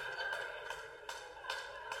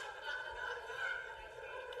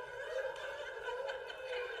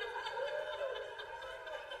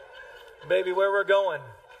 Baby, where we're going,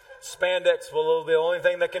 spandex will be the only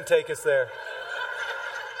thing that can take us there.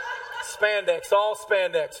 Spandex, all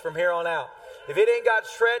spandex from here on out. If it ain't got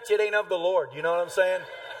stretch, it ain't of the Lord. You know what I'm saying?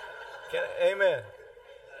 Amen.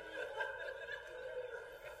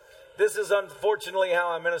 This is unfortunately how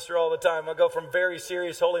I minister all the time. I go from very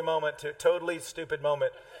serious holy moment to totally stupid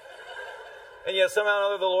moment. And yet somehow or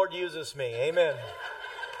another the Lord uses me. Amen.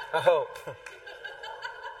 I hope.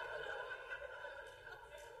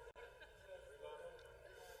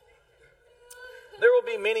 There will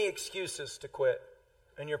be many excuses to quit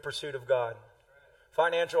in your pursuit of God.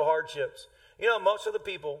 Financial hardships. You know, most of the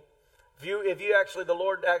people, if you actually, the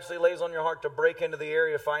Lord actually lays on your heart to break into the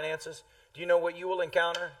area of finances, do you know what you will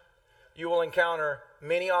encounter? You will encounter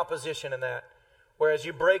many opposition in that. Whereas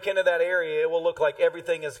you break into that area, it will look like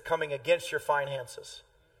everything is coming against your finances.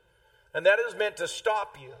 And that is meant to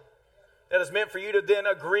stop you. That is meant for you to then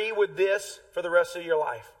agree with this for the rest of your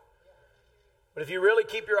life. But if you really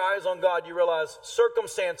keep your eyes on God, you realize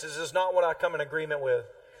circumstances is not what I come in agreement with.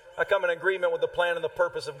 I come in agreement with the plan and the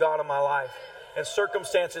purpose of God in my life. And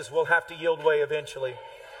circumstances will have to yield way eventually.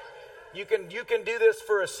 You can do this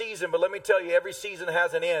for a season, but let me tell you, every season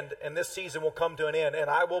has an end, and this season will come to an end, and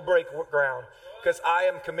I will break ground because I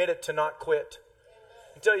am committed to not quit.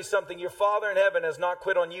 I tell you something, your Father in heaven has not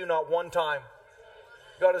quit on you not one time.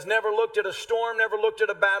 God has never looked at a storm, never looked at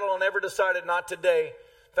a battle, and never decided not today.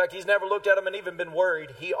 In fact, he's never looked at them and even been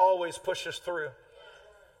worried. He always pushes through.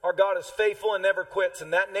 Our God is faithful and never quits,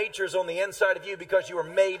 and that nature is on the inside of you because you are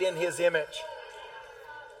made in his image.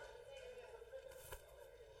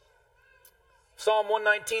 Psalm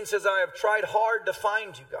 119 says, I have tried hard to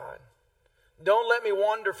find you, God. Don't let me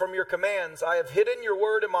wander from your commands. I have hidden your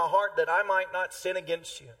word in my heart that I might not sin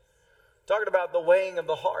against you. Talking about the weighing of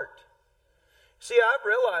the heart. See, I've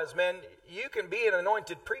realized, man, you can be an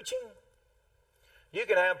anointed preaching. You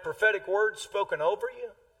can have prophetic words spoken over you.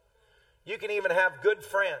 You can even have good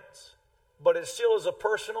friends. But it still is a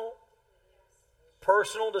personal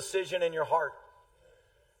decision in your heart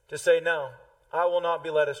to say, no, I will not be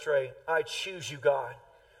led astray. I choose you, God.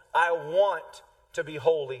 I want to be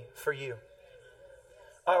holy for you.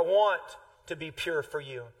 I want to be pure for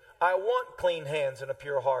you. I want clean hands and a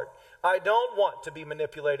pure heart. I don't want to be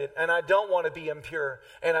manipulated, and I don't want to be impure,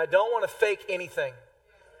 and I don't want to fake anything.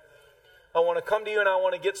 I want to come to you and I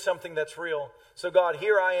want to get something that's real. So God,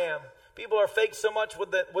 here I am. People are fake so much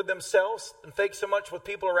with themselves and fake so much with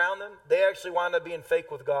people around them, they actually wind up being fake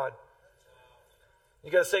with God.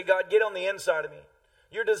 You got to say, God, get on the inside of me.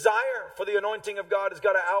 Your desire for the anointing of God has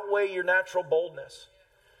got to outweigh your natural boldness.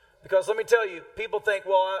 Because let me tell you, people think,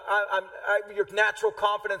 well, your natural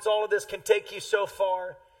confidence, all of this can take you so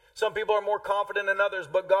far. Some people are more confident than others,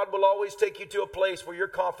 but God will always take you to a place where your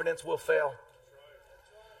confidence will fail.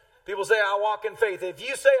 People say, I walk in faith. If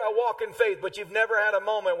you say I walk in faith, but you've never had a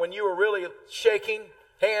moment when you were really shaking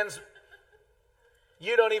hands,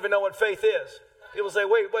 you don't even know what faith is. People say,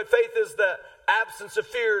 wait, faith is the absence of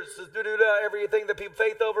fears, everything that people,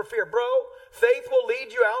 faith over fear. Bro, faith will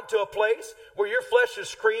lead you out to a place where your flesh is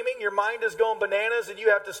screaming, your mind is going bananas, and you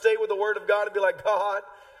have to stay with the word of God and be like, God,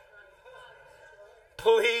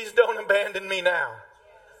 please don't abandon me now.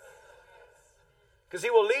 Because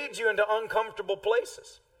he will lead you into uncomfortable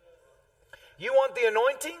places. You want the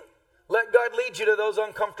anointing? Let God lead you to those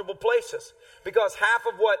uncomfortable places. Because half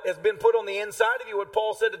of what has been put on the inside of you, what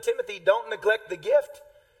Paul said to Timothy, don't neglect the gift.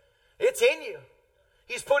 It's in you.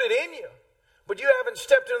 He's put it in you. But you haven't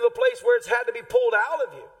stepped into the place where it's had to be pulled out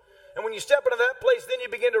of you. And when you step into that place, then you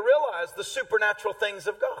begin to realize the supernatural things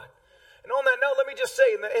of God. And on that note, let me just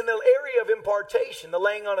say, in the area of impartation, the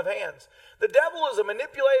laying on of hands, the devil is a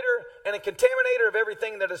manipulator and a contaminator of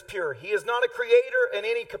everything that is pure. He is not a creator in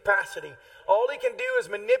any capacity. All he can do is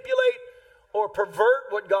manipulate or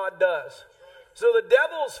pervert what God does. So the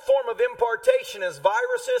devil's form of impartation is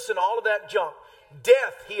viruses and all of that junk.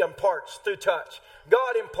 Death he imparts through touch.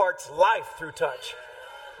 God imparts life through touch.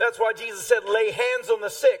 That's why Jesus said, lay hands on the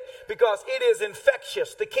sick, because it is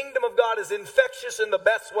infectious. The kingdom of God is infectious in the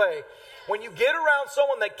best way. When you get around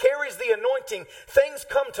someone that carries the anointing, things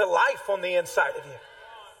come to life on the inside of you.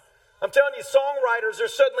 I'm telling you, songwriters,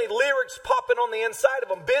 there's suddenly lyrics popping on the inside of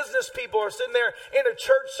them. Business people are sitting there in a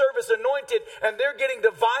church service anointed, and they're getting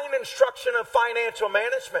divine instruction of financial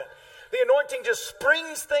management. The anointing just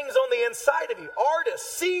springs things on the inside of you.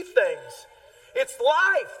 Artists see things. It's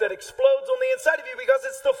life that explodes on the inside of you because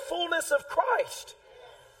it's the fullness of Christ.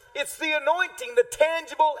 It's the anointing, the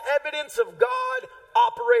tangible evidence of God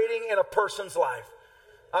operating in a person's life.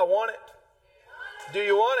 I want it. Do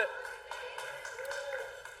you want it?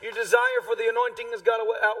 Your desire for the anointing has got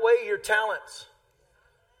to outweigh your talents.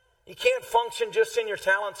 You can't function just in your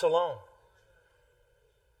talents alone.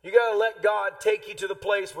 You got to let God take you to the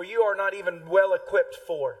place where you are not even well equipped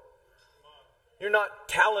for. You're not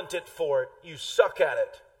talented for it. You suck at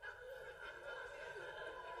it.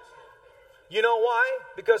 You know why?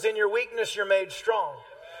 Because in your weakness you're made strong.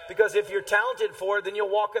 Because if you're talented for it, then you'll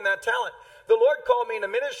walk in that talent. The Lord called me into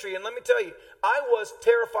ministry, and let me tell you, I was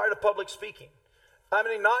terrified of public speaking. I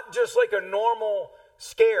mean, not just like a normal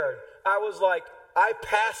scared. I was like, I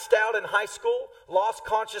passed out in high school, lost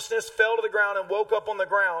consciousness, fell to the ground, and woke up on the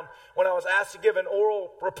ground when I was asked to give an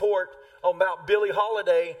oral report about Billie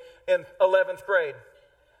Holiday in 11th grade.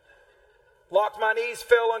 Locked my knees,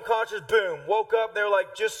 fell unconscious, boom. Woke up, they were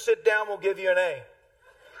like, just sit down, we'll give you an A.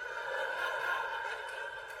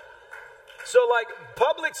 So like,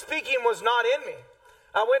 public speaking was not in me.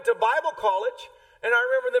 I went to Bible college, and I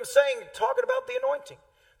remember them saying, talking about the anointing.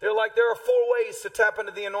 They're like, there are 4 ways to tap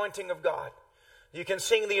into the anointing of God. You can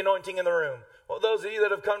sing the anointing in the room. Well, those of you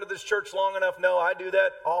that have come to this church long enough know I do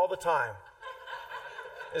that all the time.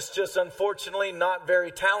 It's just unfortunately not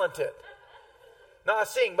very talented. Now I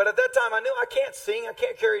sing, but at that time I knew I can't sing. I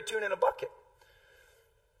can't carry a tune in a bucket.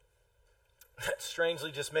 That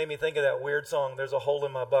strangely just made me think of that weird song, There's a Hole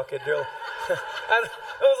in My Bucket. It was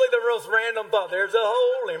like the most random thought. There's a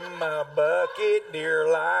hole in my bucket, dear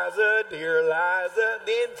Liza,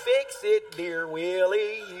 then fix it, dear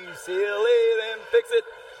Willie, you silly, then fix it.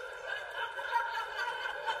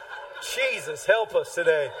 Jesus, help us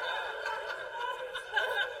today.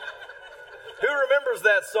 Who remembers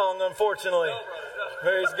that song, unfortunately?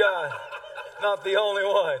 Praise God. Not the only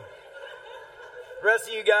one. The rest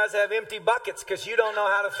of you guys have empty buckets because you don't know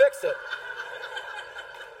how to fix it.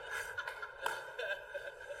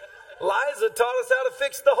 Liza taught us how to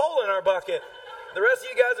fix the hole in our bucket. The rest of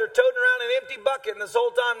you guys are toting around an empty bucket and this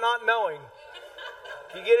whole time not knowing.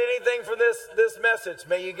 If you get anything from this message,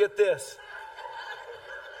 may you get this.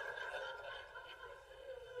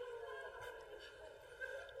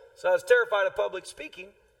 So I was terrified of public speaking.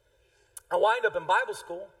 I wind up in Bible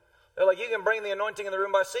school. They're like, you can bring the anointing in the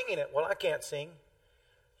room by singing it. Well, I can't sing.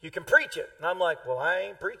 You can preach it. And I'm like, well, I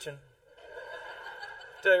ain't preaching.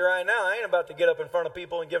 Tell you right now, I ain't about to get up in front of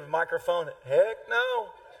people and give a microphone. Heck no.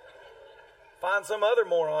 Find some other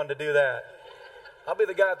moron to do that. I'll be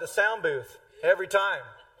the guy at the sound booth every time,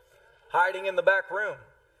 hiding in the back room.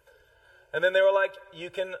 And then they were like, you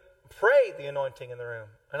can pray the anointing in the room.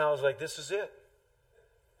 And I was like, this is it.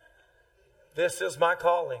 This is my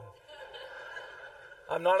calling.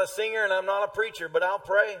 I'm not a singer and I'm not a preacher, but I'll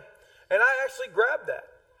pray. And I actually grabbed that.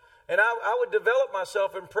 And I would develop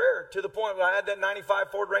myself in prayer to the point where I had that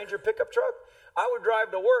 95 Ford Ranger pickup truck. I would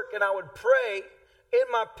drive to work and I would pray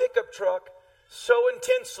in my pickup truck so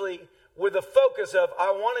intensely with the focus of,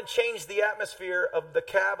 I want to change the atmosphere of the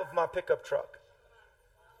cab of my pickup truck.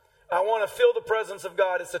 I want to feel the presence of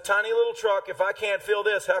God. It's a tiny little truck. If I can't feel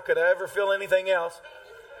this, how could I ever feel anything else?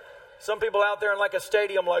 Some people out there in like a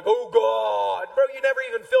stadium like, oh God, bro, you never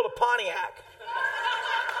even filled a Pontiac.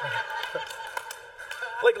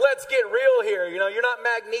 Like, let's get real here. You know, you're not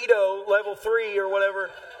Magneto level 3 or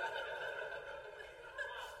whatever.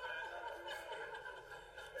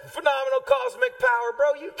 Phenomenal cosmic power,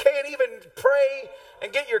 bro. You can't even pray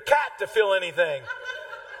and get your cat to feel anything.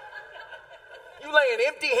 You laying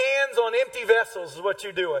empty hands on empty vessels is what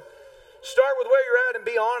you're doing. Start with where you're at and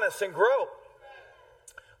be honest and grow.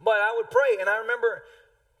 But I would pray, and I remember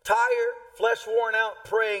tired, flesh worn out,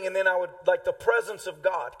 praying, and then I would, like the presence of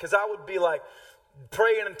God, because I would be like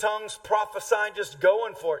praying in tongues, prophesying, just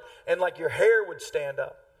going for it, and like your hair would stand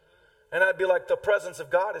up. And I'd be like, the presence of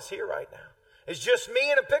God is here right now. It's just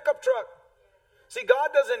me in a pickup truck. See, God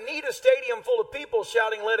doesn't need a stadium full of people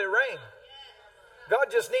shouting, let it rain. God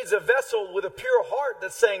just needs a vessel with a pure heart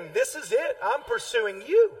that's saying, this is it. I'm pursuing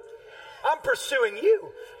you. I'm pursuing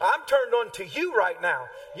you. I'm turned on to you right now.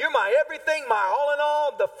 You're my everything, my all in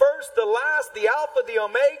all, the first, the last, the Alpha, the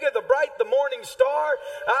Omega, the bright, the morning star.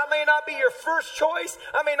 I may not be your first choice.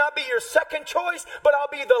 I may not be your second choice, but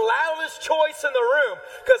I'll be the loudest choice in the room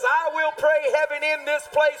because I will pray heaven in this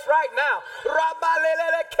place right now.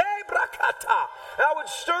 I would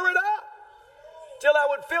stir it up till I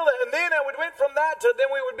would feel it. And then I would went from that to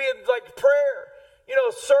then we would be in like prayer, you know,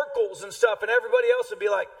 circles and stuff. And everybody else would be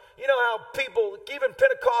like, you know how people, even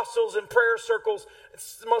Pentecostals in prayer circles,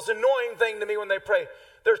 it's the most annoying thing to me when they pray.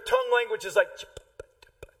 Their tongue language is like,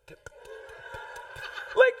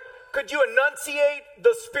 Like, could you enunciate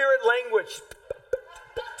the spirit language?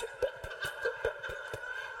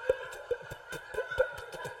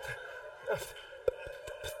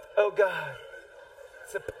 Oh, God.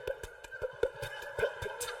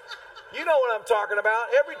 You know what I'm talking about.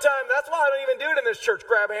 Every time, that's why I don't even do it in this church.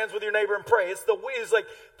 Grab hands with your neighbor and pray. It's like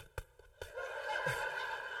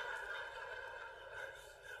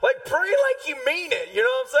pray like you mean it. You know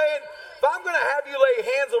what I'm saying? If I'm going to have you lay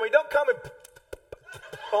hands on me, don't come and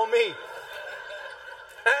on me.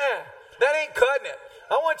 That ain't cutting it.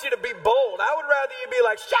 I want you to be bold. I would rather you be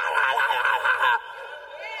like,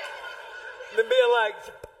 than being like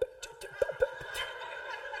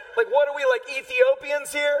what are we, like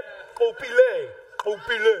Ethiopians here? Opile.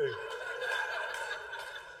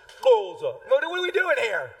 Goza. What are we doing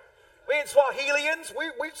here? We ain't Swahilians.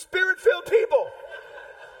 We spirit-filled people.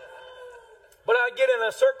 But I get in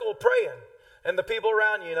a circle praying, and the people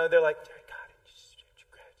around you, they're like,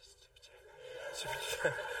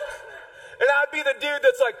 and I'd be the dude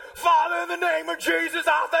that's like, Father, in the name of Jesus,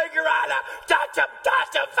 I'll thank you right now. Touch him,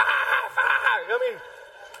 fire. I mean,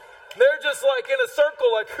 they're just like in a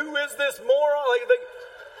circle, like, who is this moron? Like,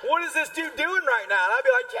 what is this dude doing right now? And I'd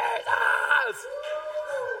be like, Jesus.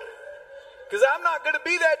 Because I'm not going to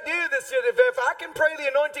be that dude that said, if I can pray the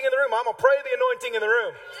anointing in the room, I'm going to pray the anointing in the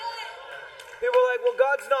room. People are like, well,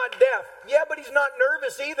 God's not deaf. Yeah, but he's not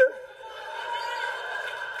nervous either.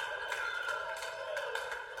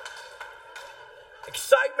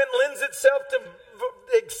 Excitement lends itself to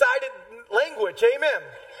excited language. Amen.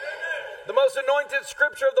 The most anointed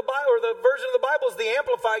scripture of the Bible, or the version of the Bible, is the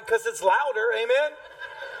Amplified because it's louder. Amen.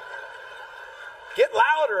 Get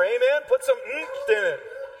louder. Amen. Put some oomph in it.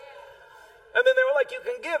 And then they were like, you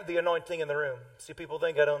can give the anointing in the room. See, people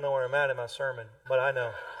think I don't know where I'm at in my sermon, but I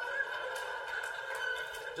know.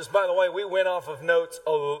 Just by the way, we went off of notes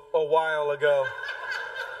a while ago.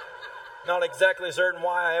 Not exactly certain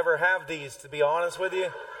why I ever have these, to be honest with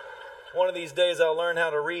you. One of these days I'll learn how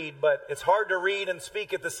to read, but it's hard to read and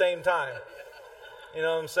speak at the same time. You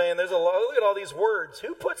know what I'm saying? There's look at all these words.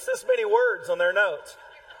 Who puts this many words on their notes?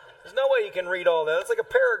 There's no way you can read all that. It's like a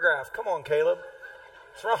paragraph. Come on, Caleb.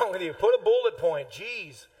 What's wrong with you? Put a bullet point.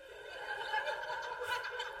 Jeez.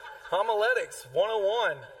 Homiletics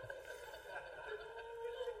 101.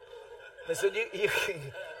 They said you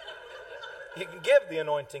can give the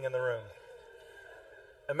anointing in the room.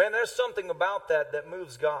 And man, there's something about that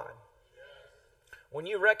moves God. When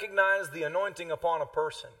you recognize the anointing upon a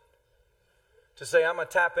person, to say, I'm going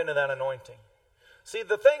to tap into that anointing. See,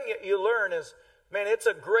 the thing you learn is, man, it's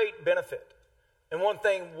a great benefit. And one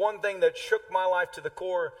thing that shook my life to the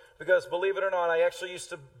core, because believe it or not, I actually used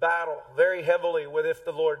to battle very heavily with if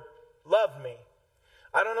the Lord loved me.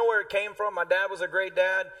 I don't know where it came from. My dad was a great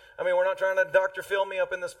dad. I mean, we're not trying to Dr. Phil me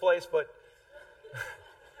up in this place, but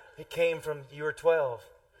it came from you were 12.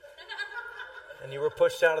 And you were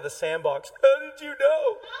pushed out of the sandbox. How did you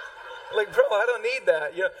know? Like, bro, I don't need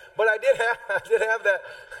that. You know, but I did have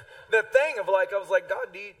that thing of like, I was like, God,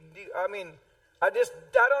 I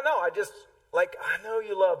don't know. I know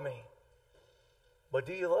you love me. But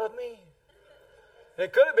do you love me? And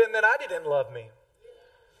it could have been that I didn't love me.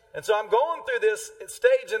 And so I'm going through this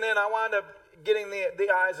stage, and then I wind up getting the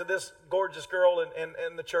eyes of this gorgeous girl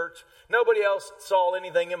in the church. Nobody else saw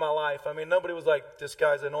anything in my life. I mean, nobody was like, this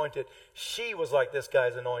guy's anointed. She was like, this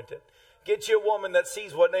guy's anointed. Get you a woman that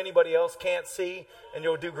sees what anybody else can't see, and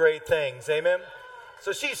you'll do great things. Amen?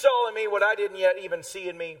 So she saw in me what I didn't yet even see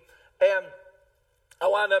in me. And I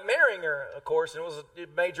wound up marrying her, of course, and it was a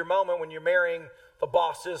major moment when you're marrying the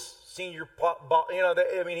boss's senior boss. You know,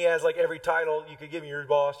 he has like every title you could give me. Your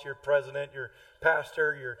boss, your president, your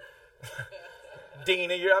pastor, your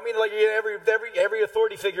dean. Every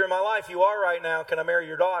authority figure in my life you are right now. Can I marry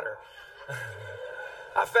your daughter?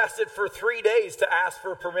 I fasted for 3 days to ask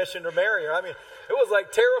for permission to marry her. I mean, it was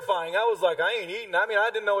like terrifying. I was like, I ain't eating. I mean,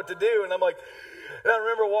 I didn't know what to do. And I'm like, and I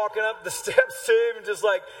remember walking up the steps to him and just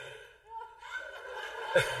like,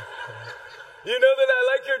 you know that I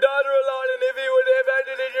like your daughter a lot, and if you would have had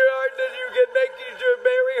it in your heart that you could make you to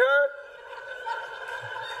marry her.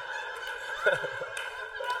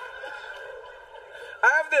 I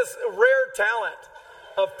have this rare talent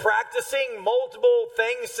of practicing multiple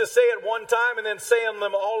things to say at one time and then saying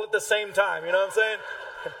them all at the same time. You know what I'm saying?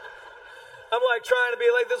 I'm like trying to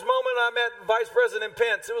be like this moment I met Vice President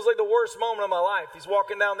Pence. It was like the worst moment of my life. He's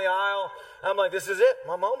walking down the aisle. I'm like, this is it,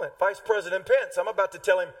 my moment. Vice President Pence. I'm about to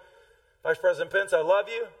tell him, Vice President Pence, I love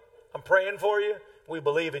you. I'm praying for you. We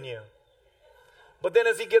believe in you. But then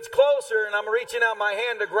as he gets closer and I'm reaching out my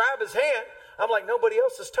hand to grab his hand, I'm like, nobody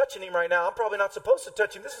else is touching him right now. I'm probably not supposed to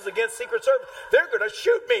touch him. This is against Secret Service. They're going to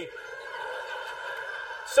shoot me.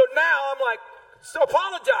 So now I'm like, so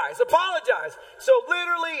apologize. So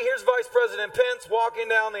literally, here's Vice President Pence walking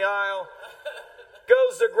down the aisle,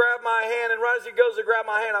 goes to grab my hand, and right as he goes to grab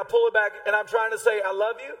my hand, I pull it back, and I'm trying to say, I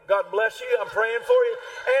love you, God bless you, I'm praying for you,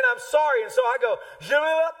 and I'm sorry. And so I go,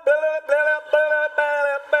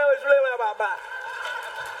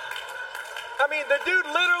 I mean, the dude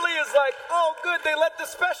literally is like, oh, good, they let the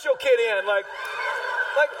special kid in.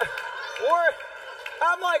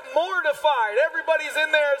 I'm like mortified. Everybody's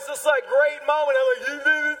in there. It's just like great moment. I'm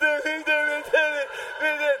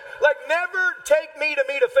like, never take me to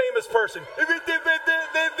meet a famous person.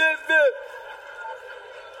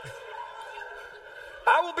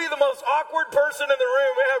 I will be the most awkward person in the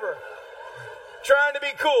room ever, trying to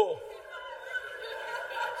be cool.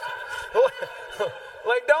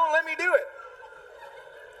 Like, don't let me do it.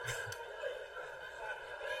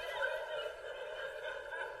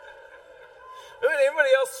 Anybody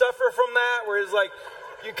else suffer from that, where it's like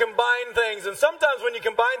you combine things, and sometimes when you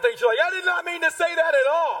combine things, you're like, I did not mean to say that at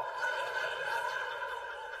all.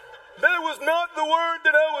 That was not the word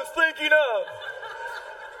that I was thinking of.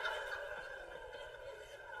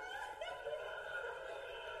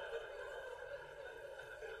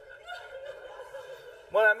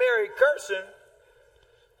 When I married Kirsten,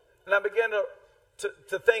 and I began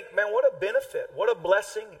to think, man, what a benefit, what a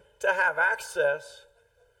blessing to have access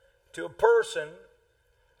to a person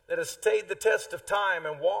that has stayed the test of time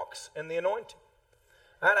and walks in the anointing.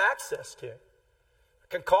 I had access to him. I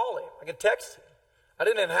can call him. I can text him. I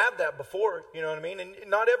didn't have that before, you know what I mean? And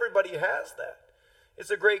not everybody has that.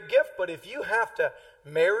 It's a great gift, but if you have to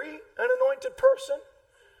marry an anointed person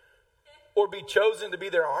or be chosen to be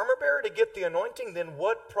their armor bearer to get the anointing, then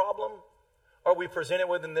what problem are we presented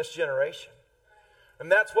with in this generation? And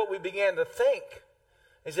that's what we began to think,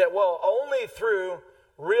 is that, well, only through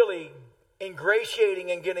really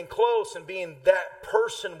ingratiating and getting close and being that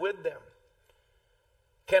person with them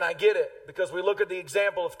can I get it. Because we look at the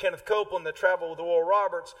example of Kenneth Copeland that traveled with Oral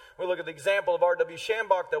Roberts. We look at the example of R.W.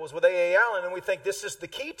 Shambach that was with A.A. Allen, and we think this is the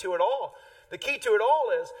key to it all. The key to it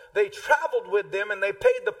all is they traveled with them, and they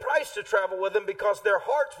paid the price to travel with them because their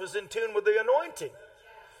hearts was in tune with the anointing.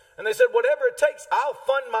 And they said, whatever it takes, I'll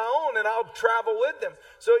fund my own and I'll travel with them.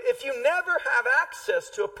 So if you never have access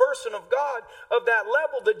to a person of God of that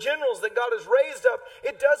level, the generals that God has raised up,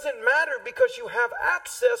 it doesn't matter because you have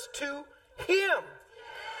access to Him.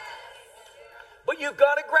 But you've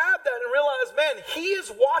got to grab that and realize, man, He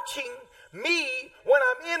is watching me when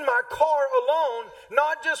I'm in my car alone,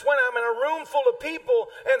 not just when I'm in a room full of people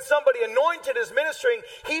and somebody anointed is ministering.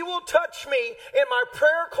 He will touch me in my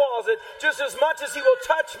prayer closet just as much as He will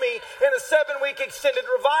touch me in a 7-week extended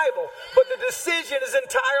revival. But the decision is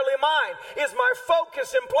entirely mine. Is my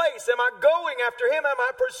focus in place? Am I going after Him? Am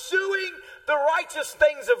I pursuing the righteous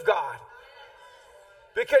things of God?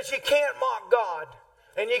 Because you can't mock God.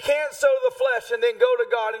 And you can't sow the flesh and then go to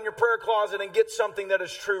God in your prayer closet and get something that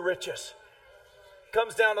is true riches.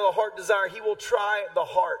 Comes down to the heart desire. He will try the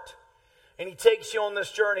heart. And He takes you on this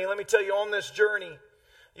journey. Let me tell you, on this journey,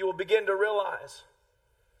 you will begin to realize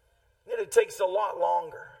that it takes a lot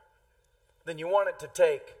longer than you want it to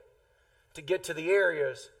take to get to the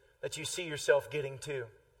areas that you see yourself getting to.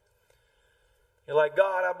 You're like,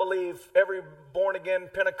 God, I believe every born-again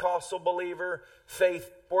Pentecostal believer,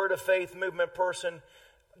 faith, word of faith movement person,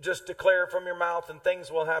 just declare from your mouth and things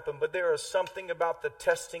will happen. But there is something about the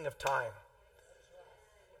testing of time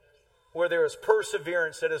where there is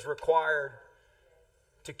perseverance that is required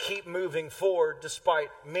to keep moving forward despite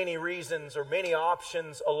many reasons or many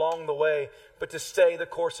options along the way, but to stay the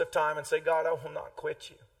course of time and say, God, I will not quit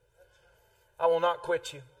you. I will not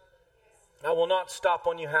quit you. I will not stop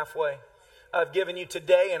on you halfway. I've given you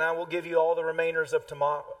today, and I will give you all the remainders of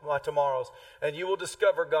my tomorrows. And you will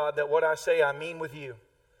discover, God, that what I say I mean with you.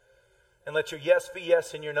 And let your yes be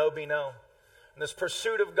yes and your no be no. And this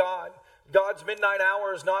pursuit of God, God's midnight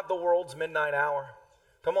hour is not the world's midnight hour.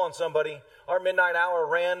 Come on, somebody. Our midnight hour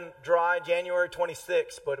ran dry January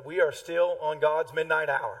 26th, but we are still on God's midnight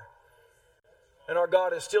hour. And our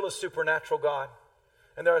God is still a supernatural God.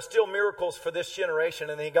 And there are still miracles for this generation.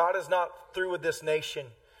 And God is not through with this nation.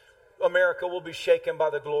 America will be shaken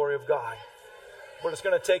by the glory of God. But it's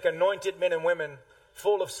going to take anointed men and women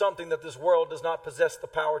full of something that this world does not possess the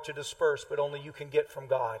power to disperse, but only you can get from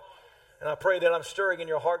God. And I pray that I'm stirring in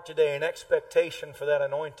your heart today an expectation for that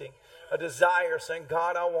anointing, a desire saying,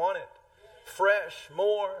 God, I want it. Fresh,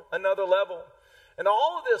 more, another level. And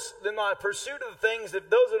all of this, in my pursuit of the things that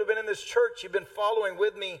those that have been in this church, you've been following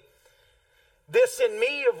with me, this in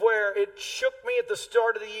me of where it shook me at the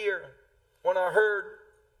start of the year when I heard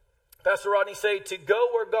Pastor Rodney say, to go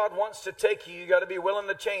where God wants to take you, you got to be willing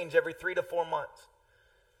to change every 3 to 4 months.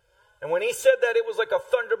 And when he said that, it was like a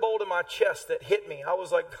thunderbolt in my chest that hit me. I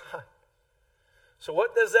was like, God. So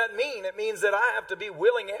what does that mean? It means that I have to be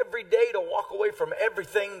willing every day to walk away from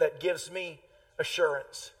everything that gives me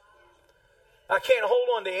assurance. I can't hold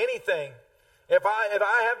on to anything. If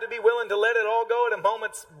I have to be willing to let it all go at a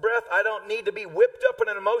moment's breath, I don't need to be whipped up in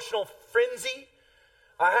an emotional frenzy.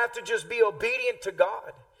 I have to just be obedient to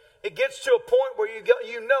God. It gets to a point where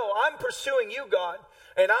you know, I'm pursuing you, God,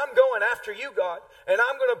 and I'm going after you, God, and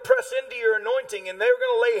I'm going to press into your anointing, and they're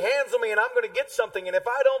going to lay hands on me, and I'm going to get something. And if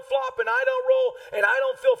I don't flop and I don't roll and I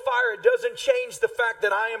don't feel fire, it doesn't change the fact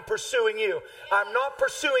that I am pursuing you. I'm not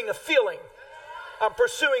pursuing a feeling. I'm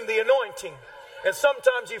pursuing the anointing. And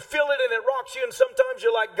sometimes you feel it and it rocks you, and sometimes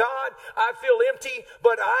you're like, God, I feel empty,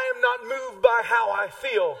 but I am not moved by how I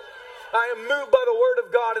feel. I am moved by the word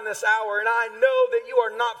of God in this hour, and I know that you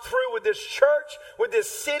are not through with this church, with this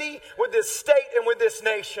city, with this state, and with this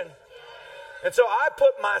nation. And so I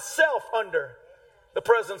put myself under the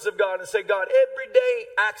presence of God and say, God, every day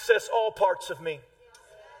access all parts of me.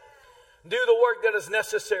 Do the work that is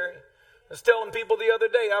necessary. I was telling people the other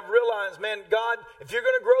day, I've realized, man, God, if you're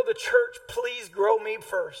going to grow the church, please grow me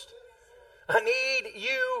first. I need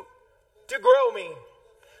you to grow me.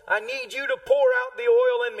 I need you to pour out the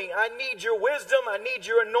oil in me. I need your wisdom. I need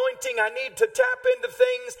your anointing. I need to tap into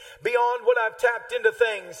things beyond what I've tapped into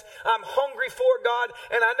things. I'm hungry for God,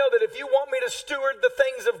 and I know that if you want me to steward the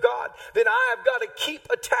things of God, then I have got to keep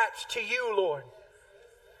attached to you, Lord.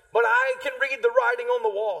 But I can read the writing on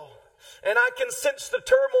the wall, and I can sense the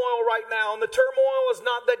turmoil right now. And the turmoil is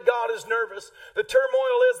not that God is nervous. The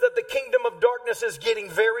turmoil is that the kingdom of darkness is getting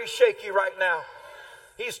very shaky right now.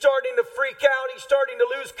 He's starting to freak out. He's starting to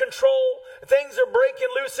lose control. Things are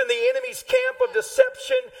breaking loose in the enemy's camp of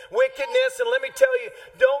deception, wickedness. And let me tell you,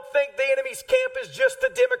 don't think the enemy's camp is just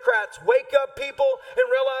the Democrats. Wake up, people, and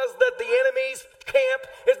realize that the enemy's camp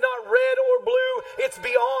is not red or blue. It's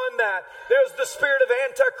beyond that. There's the spirit of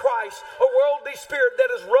Antichrist, a worldly spirit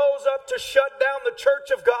that has rose up to shut down the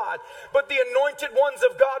church of God. But the anointed ones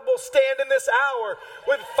of God will stand in this hour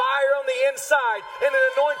with fire on the inside and an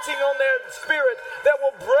anointing on their spirit that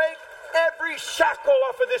will break every shackle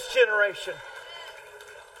off of this generation.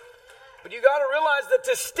 But you got to realize that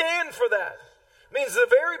to stand for that means the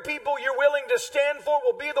very people you're willing to stand for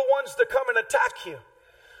will be the ones to come and attack you.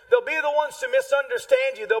 They'll be the ones to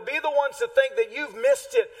misunderstand you. They'll be the ones to think that you've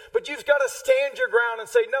missed it. But you've got to stand your ground and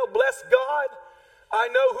say, no, bless God, I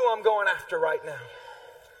know who I'm going after right now.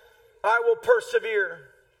 I will persevere.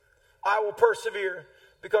 I will persevere.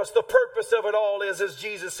 Because the purpose of it all is, as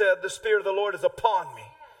Jesus said, the Spirit of the Lord is upon me.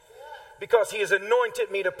 Because he has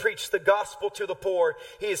anointed me to preach the gospel to the poor.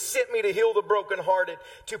 He has sent me to heal the brokenhearted,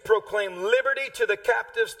 to proclaim liberty to the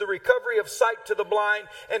captives, the recovery of sight to the blind,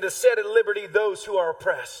 and to set at liberty those who are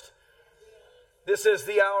oppressed. This is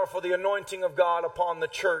the hour for the anointing of God upon the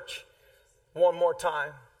church one more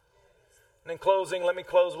time. And in closing, let me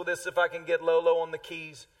close with this, if I can get Lolo on the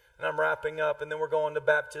keys. And I'm wrapping up, and then we're going to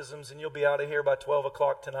baptisms, and you'll be out of here by 12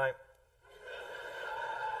 o'clock tonight.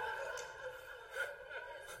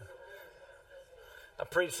 I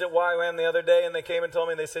preached at YWAM the other day, and they came and told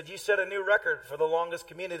me, they said, you set a new record for the longest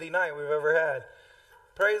community night we've ever had.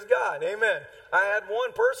 Praise God. Amen. I had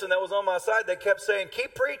one person that was on my side that kept saying,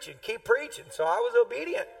 keep preaching, keep preaching. So I was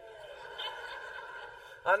obedient.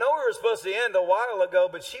 I know we were supposed to end a while ago,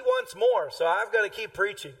 but she wants more, so I've got to keep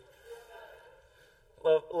preaching.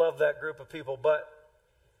 Love that group of people. But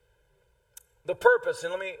the purpose,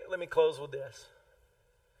 and let me close with this.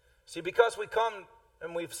 See, because we come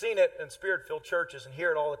and we've seen it in spirit-filled churches and hear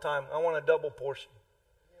it all the time, I want a double portion.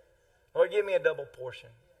 Lord, give me a double portion.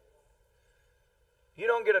 You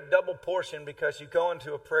don't get a double portion because you go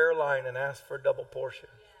into a prayer line and ask for a double portion.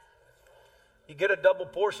 You get a double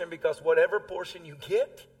portion because whatever portion you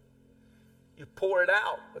get, you pour it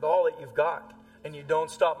out with all that you've got. And you don't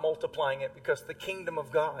stop multiplying it, because the kingdom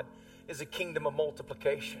of God is a kingdom of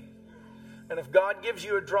multiplication. And if God gives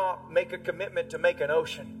you a drop, make a commitment to make an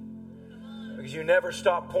ocean. Because you never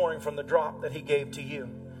stop pouring from the drop that he gave to you.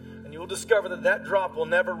 And you'll discover that that drop will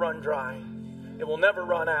never run dry. It will never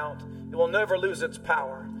run out. It will never lose its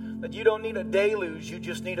power. That you don't need a deluge, you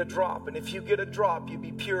just need a drop. And if you get a drop, you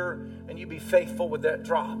be pure and you be faithful with that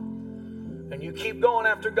drop. And you keep going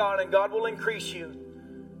after God, and God will increase you.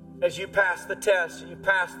 As you pass the test and you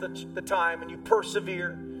pass the time and you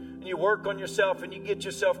persevere and you work on yourself and you get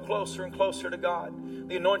yourself closer and closer to God.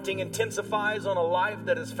 The anointing intensifies on a life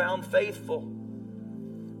that is found faithful.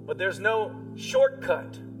 But there's no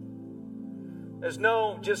shortcut. There's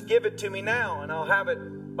no just give it to me now and I'll have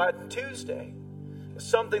it by Tuesday. It's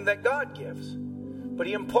something that God gives. But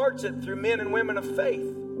he imparts it through men and women of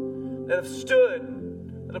faith that have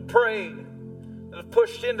stood that have prayed, that have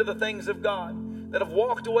pushed into the things of God, that have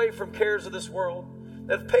walked away from cares of this world,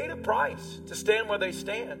 that have paid a price to stand where they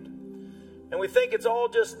stand. And we think it's all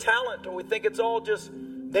just talent, or we think it's all just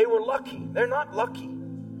they were lucky. They're not lucky.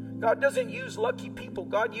 God doesn't use lucky people.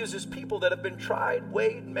 God uses people that have been tried,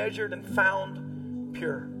 weighed, measured, and found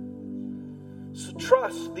pure. So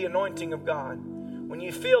trust the anointing of God. When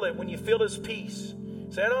you feel it, when you feel His peace,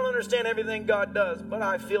 say, I don't understand everything God does, but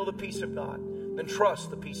I feel the peace of God. Then trust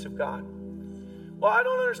the peace of God. Well, I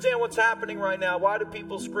don't understand what's happening right now. Why do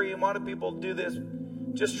people scream? Why do people do this?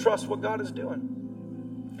 Just trust what God is doing.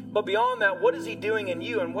 But beyond that, what is He doing in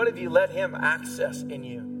you, and what have you let Him access in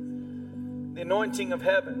you? The anointing of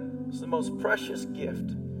heaven is the most precious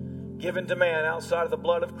gift given to man outside of the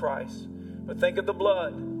blood of Christ. But think of the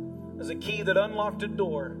blood as a key that unlocked a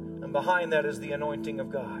door, and behind that is the anointing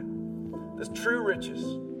of God, the true riches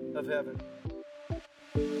of heaven.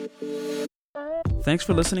 Thanks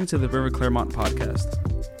for listening to the River Clermont podcast.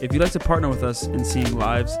 If you'd like to partner with us in seeing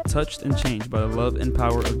lives touched and changed by the love and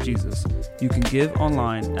power of Jesus, you can give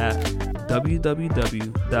online at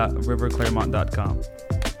www.riverclermont.com.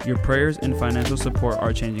 Your prayers and financial support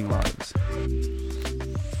are changing lives.